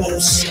it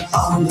drips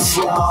on the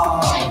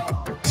floor,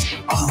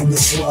 on the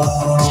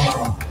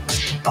floor,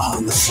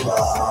 on the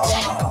floor.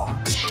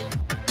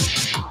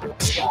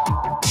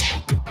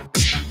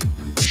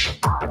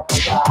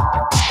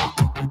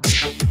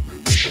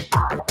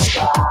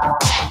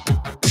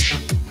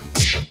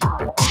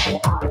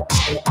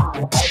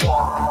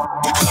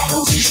 The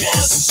calls and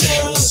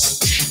gestures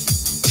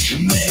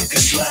make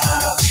us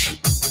laugh.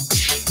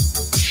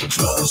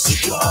 Close the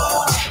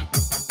door,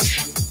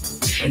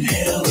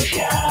 inhale the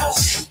gas.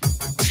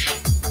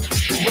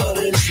 What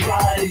is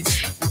right?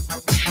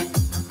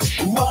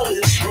 What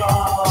is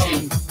wrong?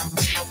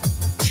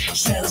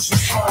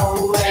 Senses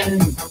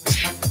flowing,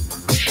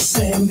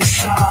 sing the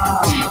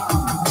song.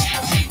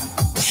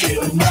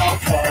 Feel no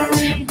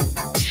pain,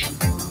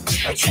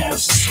 I can't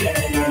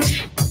sustain.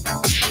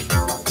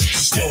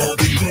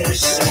 Disturbing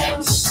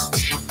visions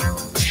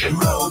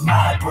erode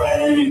my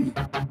brain.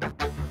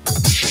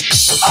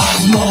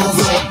 I've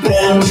never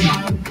been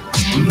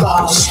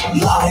lost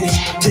like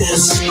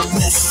this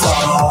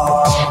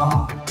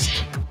before.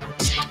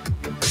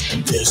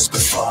 This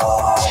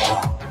before.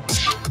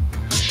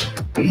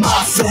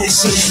 My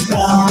face is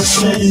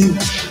bouncing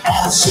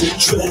as it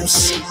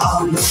drips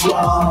on the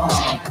floor,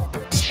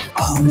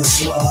 on the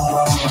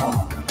floor,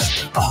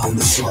 on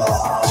the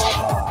floor.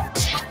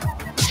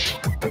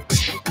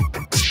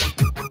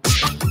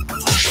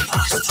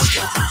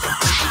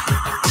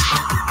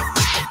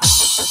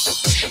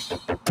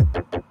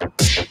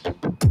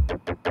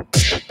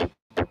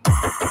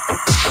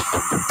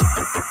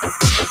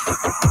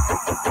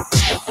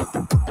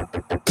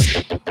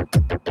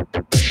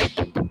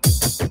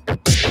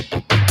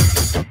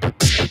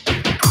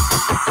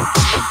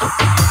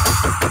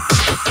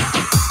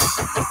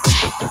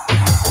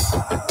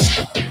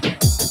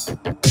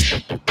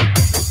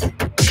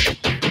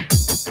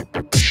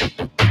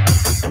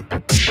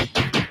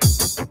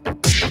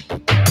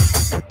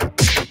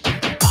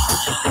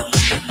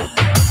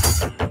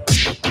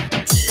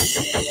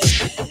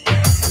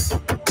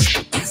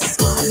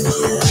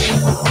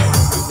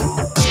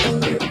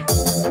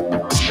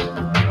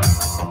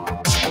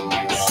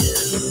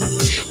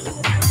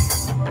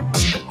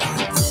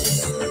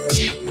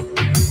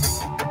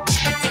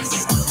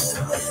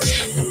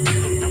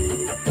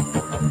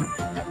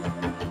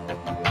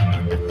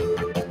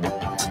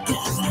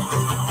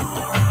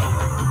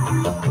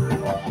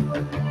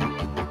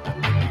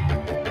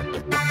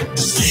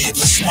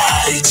 Sleepless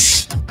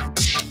nights,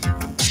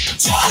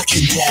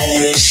 darkened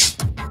days,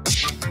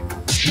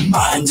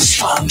 mind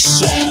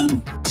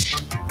dysfunction,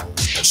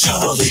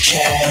 total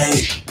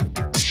decay.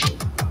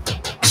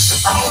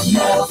 I've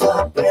never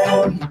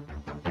been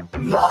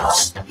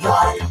lost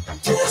like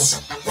this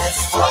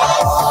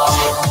before.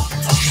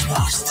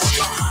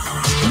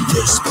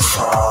 This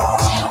before.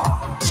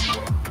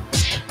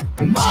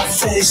 My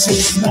face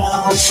is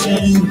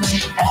melting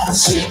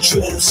as it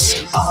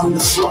drips on the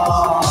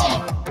floor,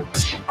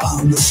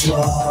 on the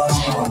floor,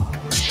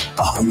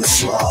 on the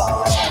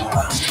floor.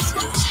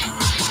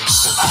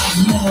 I've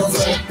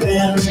never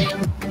been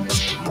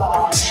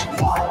lost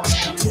like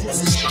this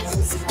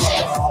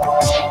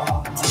before.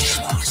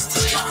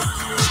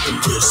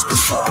 This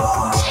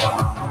before.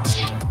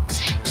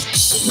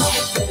 My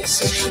face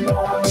is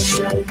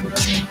melting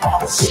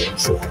as it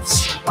drips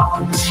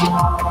on the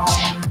floor,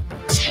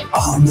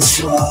 on the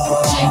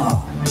floor,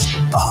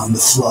 on the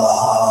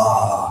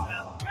floor.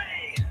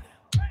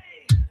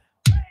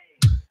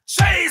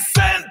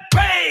 Chasing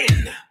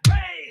pain,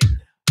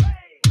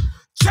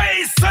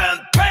 chasing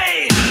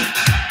pain,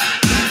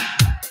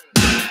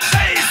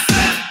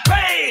 chasing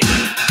pain.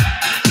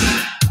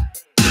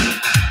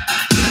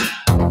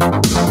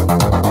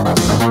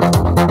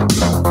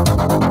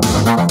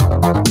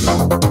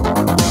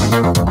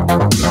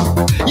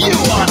 You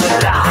wanna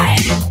lie,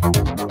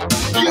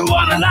 you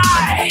wanna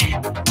lie,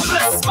 with a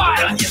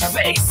smile on your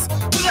face,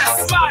 with a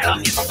smile on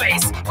your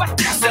face, but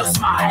there's no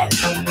smile.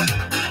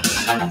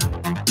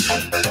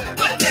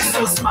 But there's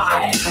no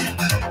smile.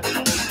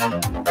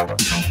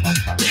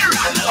 There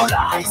are no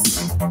lies.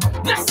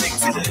 Nothing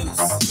to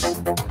lose.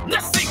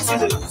 Nothing to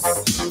lose.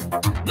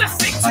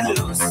 Nothing to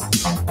lose.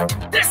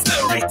 There's no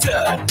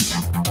return.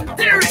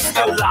 There is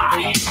no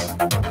lie.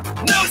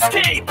 No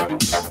escape.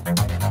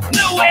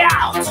 No way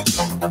out.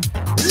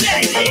 Let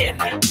it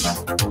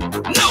in.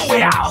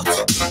 way out.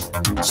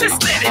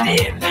 Just let it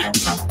in.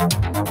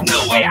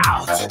 No way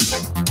out.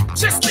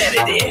 Just let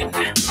it in.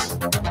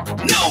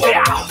 No way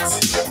out.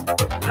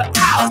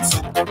 Out.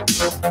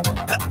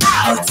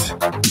 Out.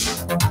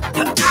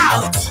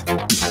 Out.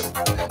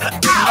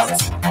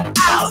 Out.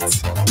 Out.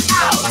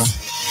 Out.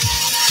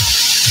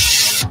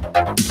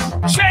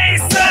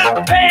 Chase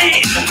the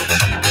pain.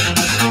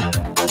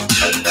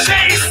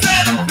 Chase the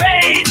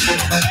pain.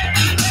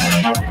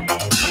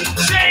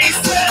 Chase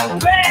the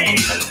pain.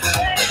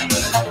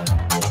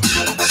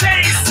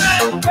 Chase the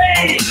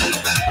pain.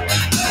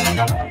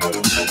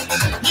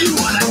 You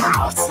want it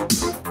out?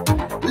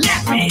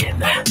 Let me in.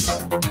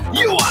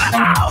 You want it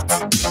out?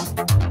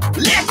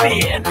 Let me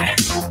in.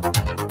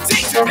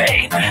 Take the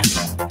pain.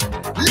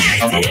 Let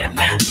it in.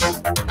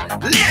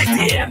 Let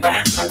it in.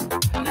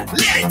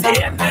 Let it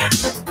in.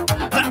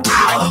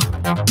 Ow.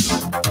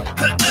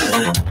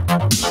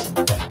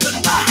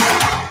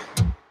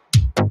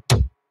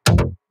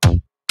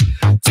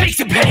 Take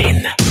the pain.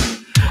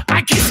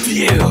 I give to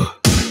you.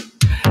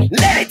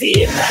 Let it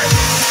in.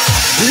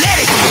 Let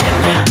it in.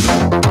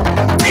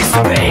 Take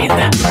the pain.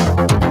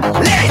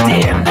 Let it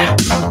in.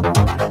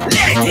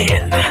 Let it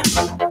in.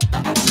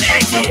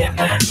 Let it in.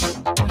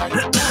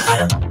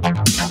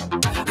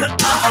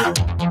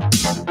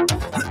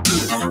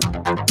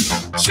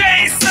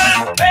 Chase the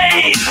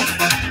pain.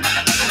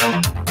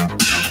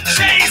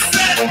 Chase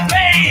the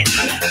pain.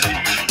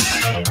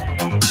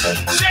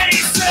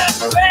 Chase the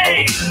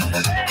pain.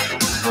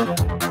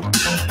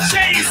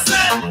 Chase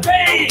the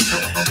pain.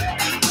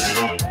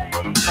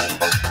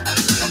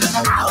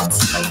 Out.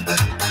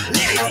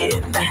 Let it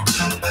in.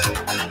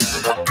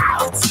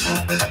 Out.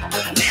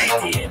 Let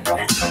it in.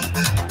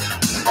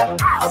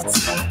 Out.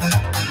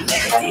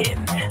 Let it in.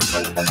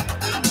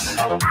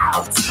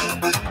 Out.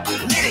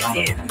 Let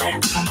it in.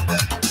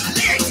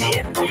 Let it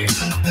in.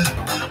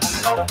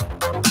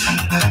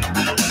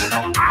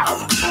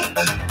 Out.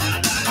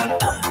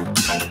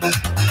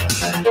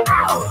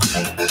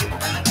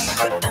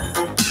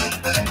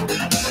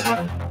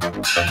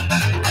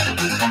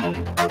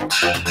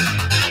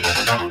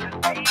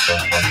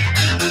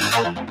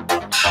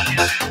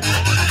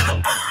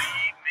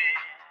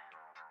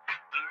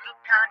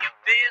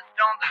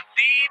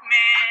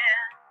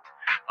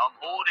 I'm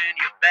holding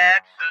you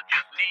back, so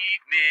just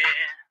leave me.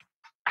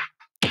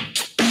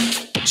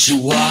 She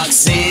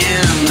walks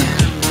in,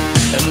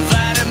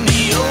 inviting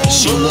me over.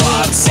 She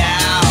walks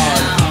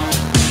out,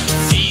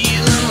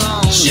 feeling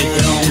lonely. She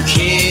don't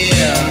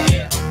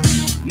care,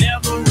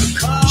 never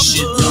recover.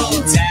 She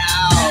don't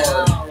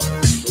doubt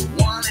the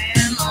one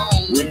and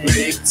only.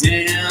 Break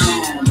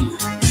down,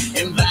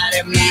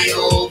 inviting me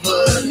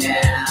over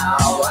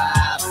now. I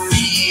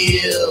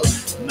feel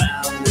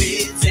my way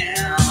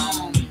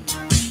down,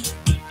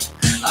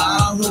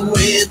 all the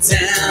way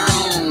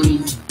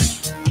down.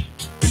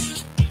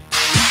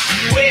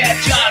 We're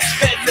just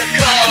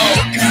physical.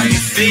 Look how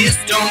your face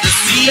don't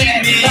deceive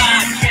me.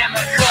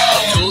 Chemical.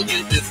 I told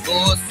you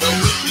before, so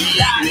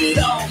believe me.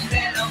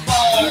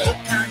 Look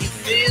how your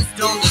face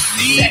don't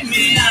deceive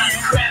me. Not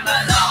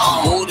criminal.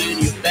 I'm holding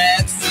you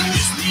back, so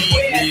just leave me.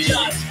 We're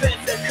just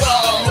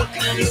physical. Look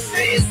how your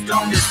face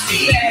don't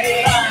deceive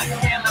me.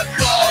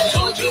 Chemical. I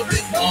told you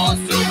before,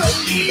 so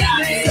believe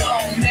me.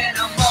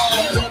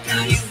 Look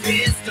how your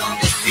face don't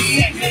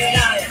deceive me.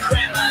 Not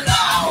criminal.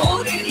 I'm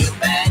holding you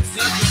back,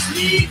 so just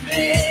leave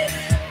me.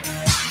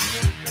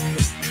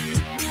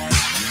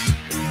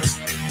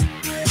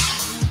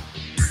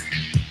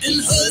 In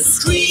her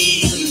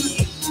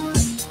scream,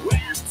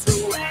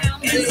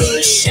 in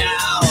her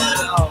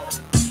shout,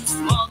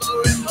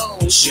 smother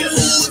emotion. She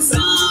holds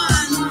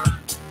on,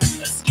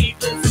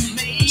 escapism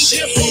me. She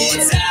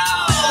holds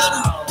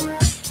out,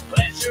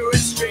 pleasure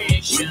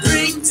restriction. We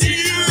break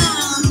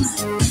down,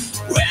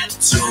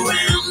 wrapped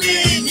around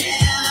me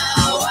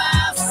now.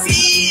 I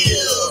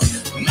feel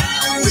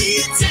my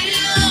way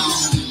down,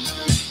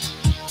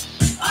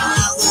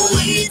 all the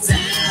way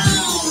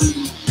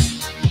down.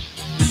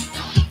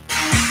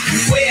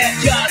 We're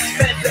just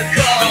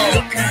physical.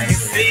 Look how your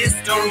face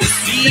don't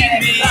deceive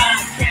me.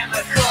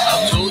 Chemical.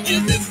 I told you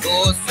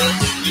before, so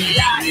believe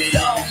me.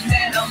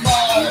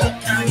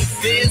 Look how your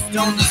face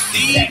don't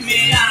deceive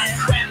me.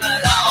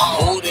 Criminal.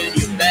 I'm holding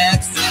you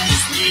back, so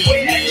just leave me.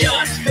 We're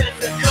just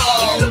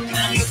physical. Look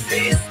how your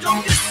face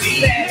don't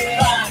deceive me.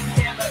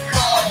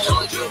 Chemical. I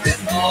told you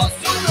before,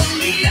 so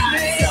believe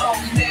me.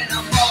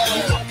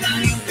 Look how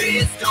your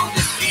face don't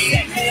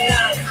deceive me.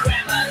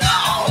 Criminal.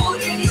 I'm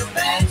holding you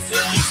back, so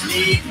just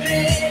leave me.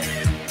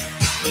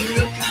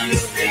 Look how your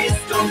face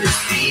don't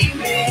deceive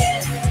me.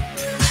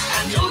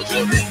 I told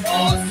you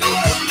before, so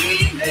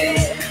believe me.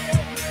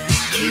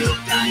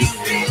 Look how your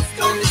face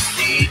don't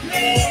deceive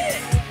me.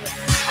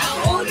 I'm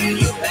holding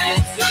you back,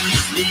 so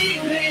just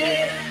leave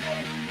me.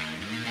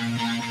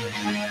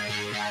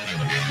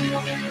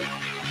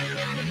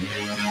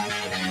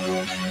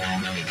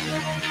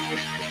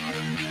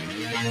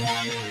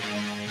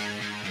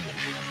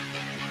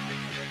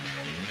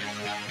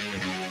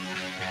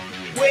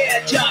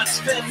 We're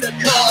just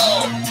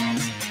physical,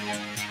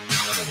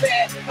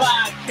 fed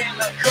by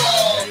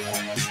chemicals.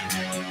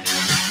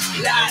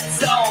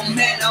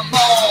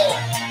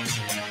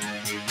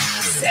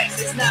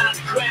 is not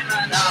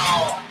criminal.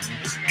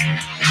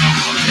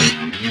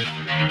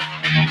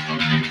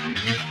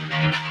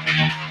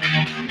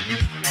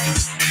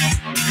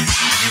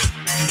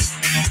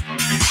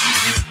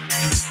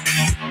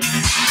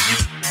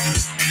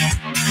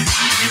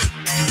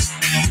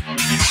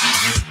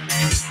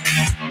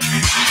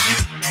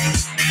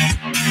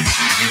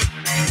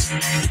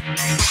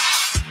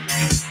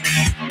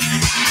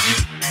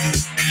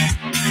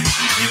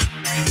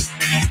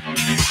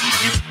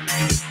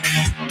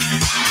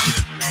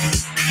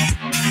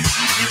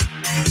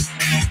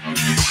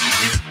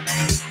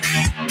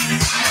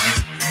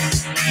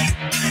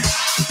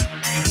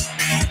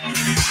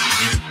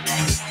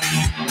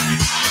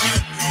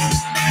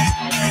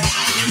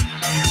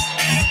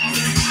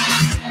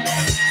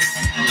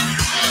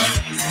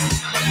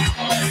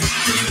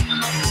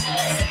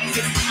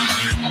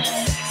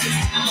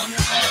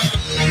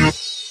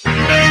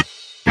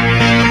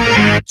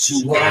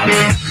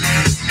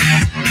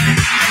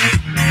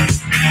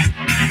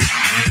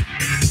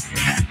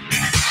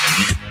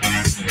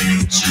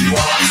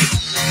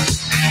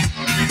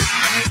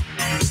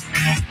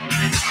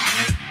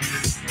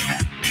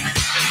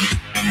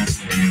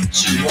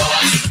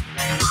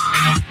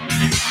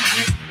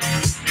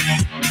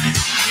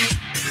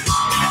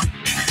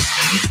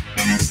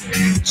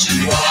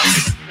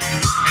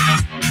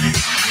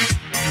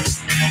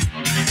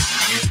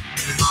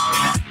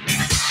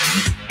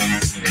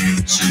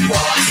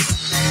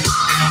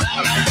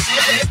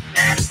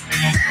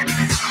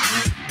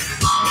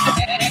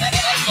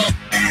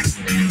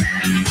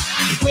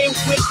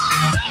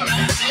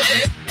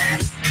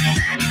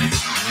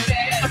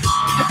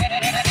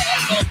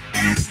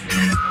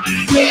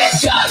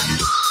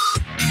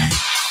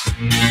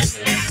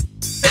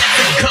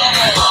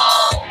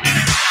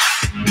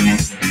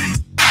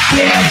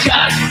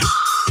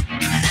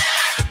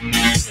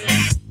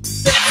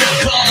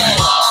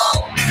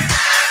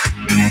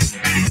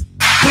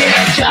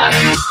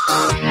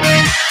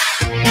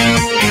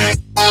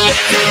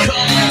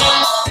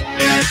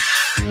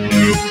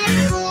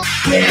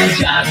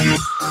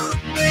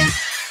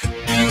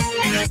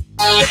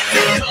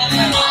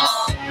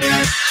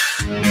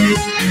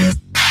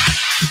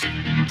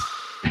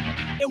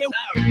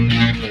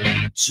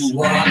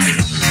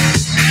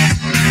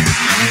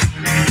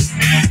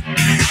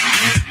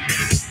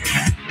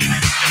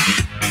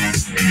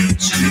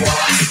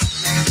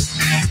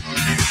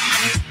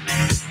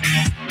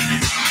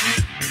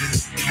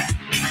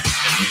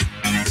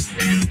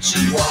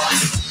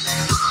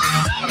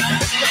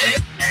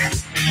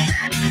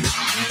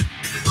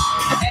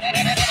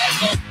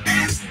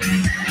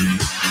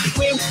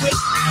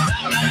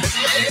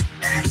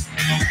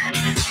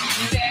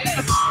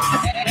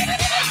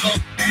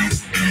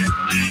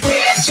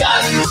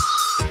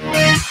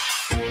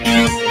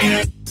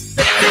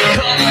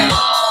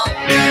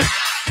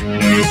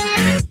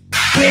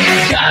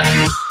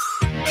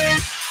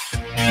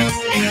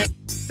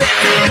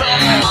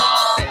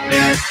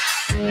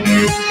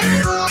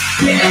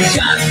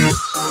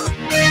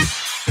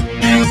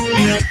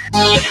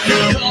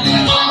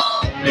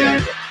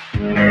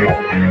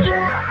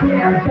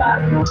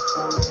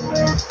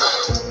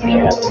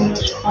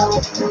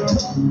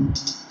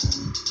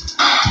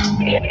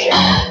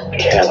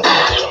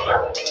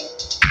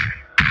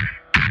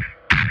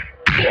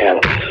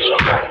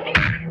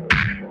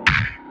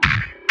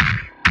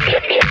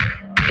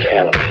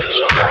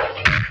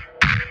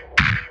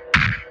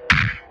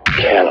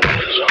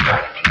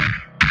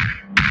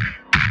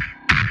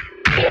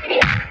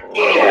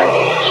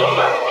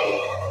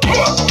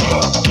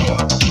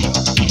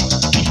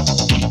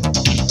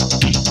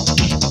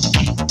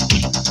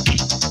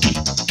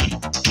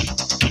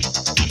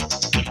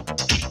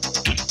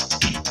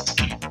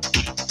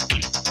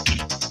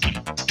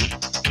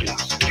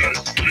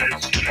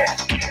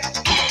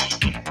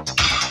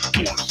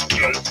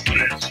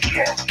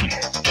 Yeah.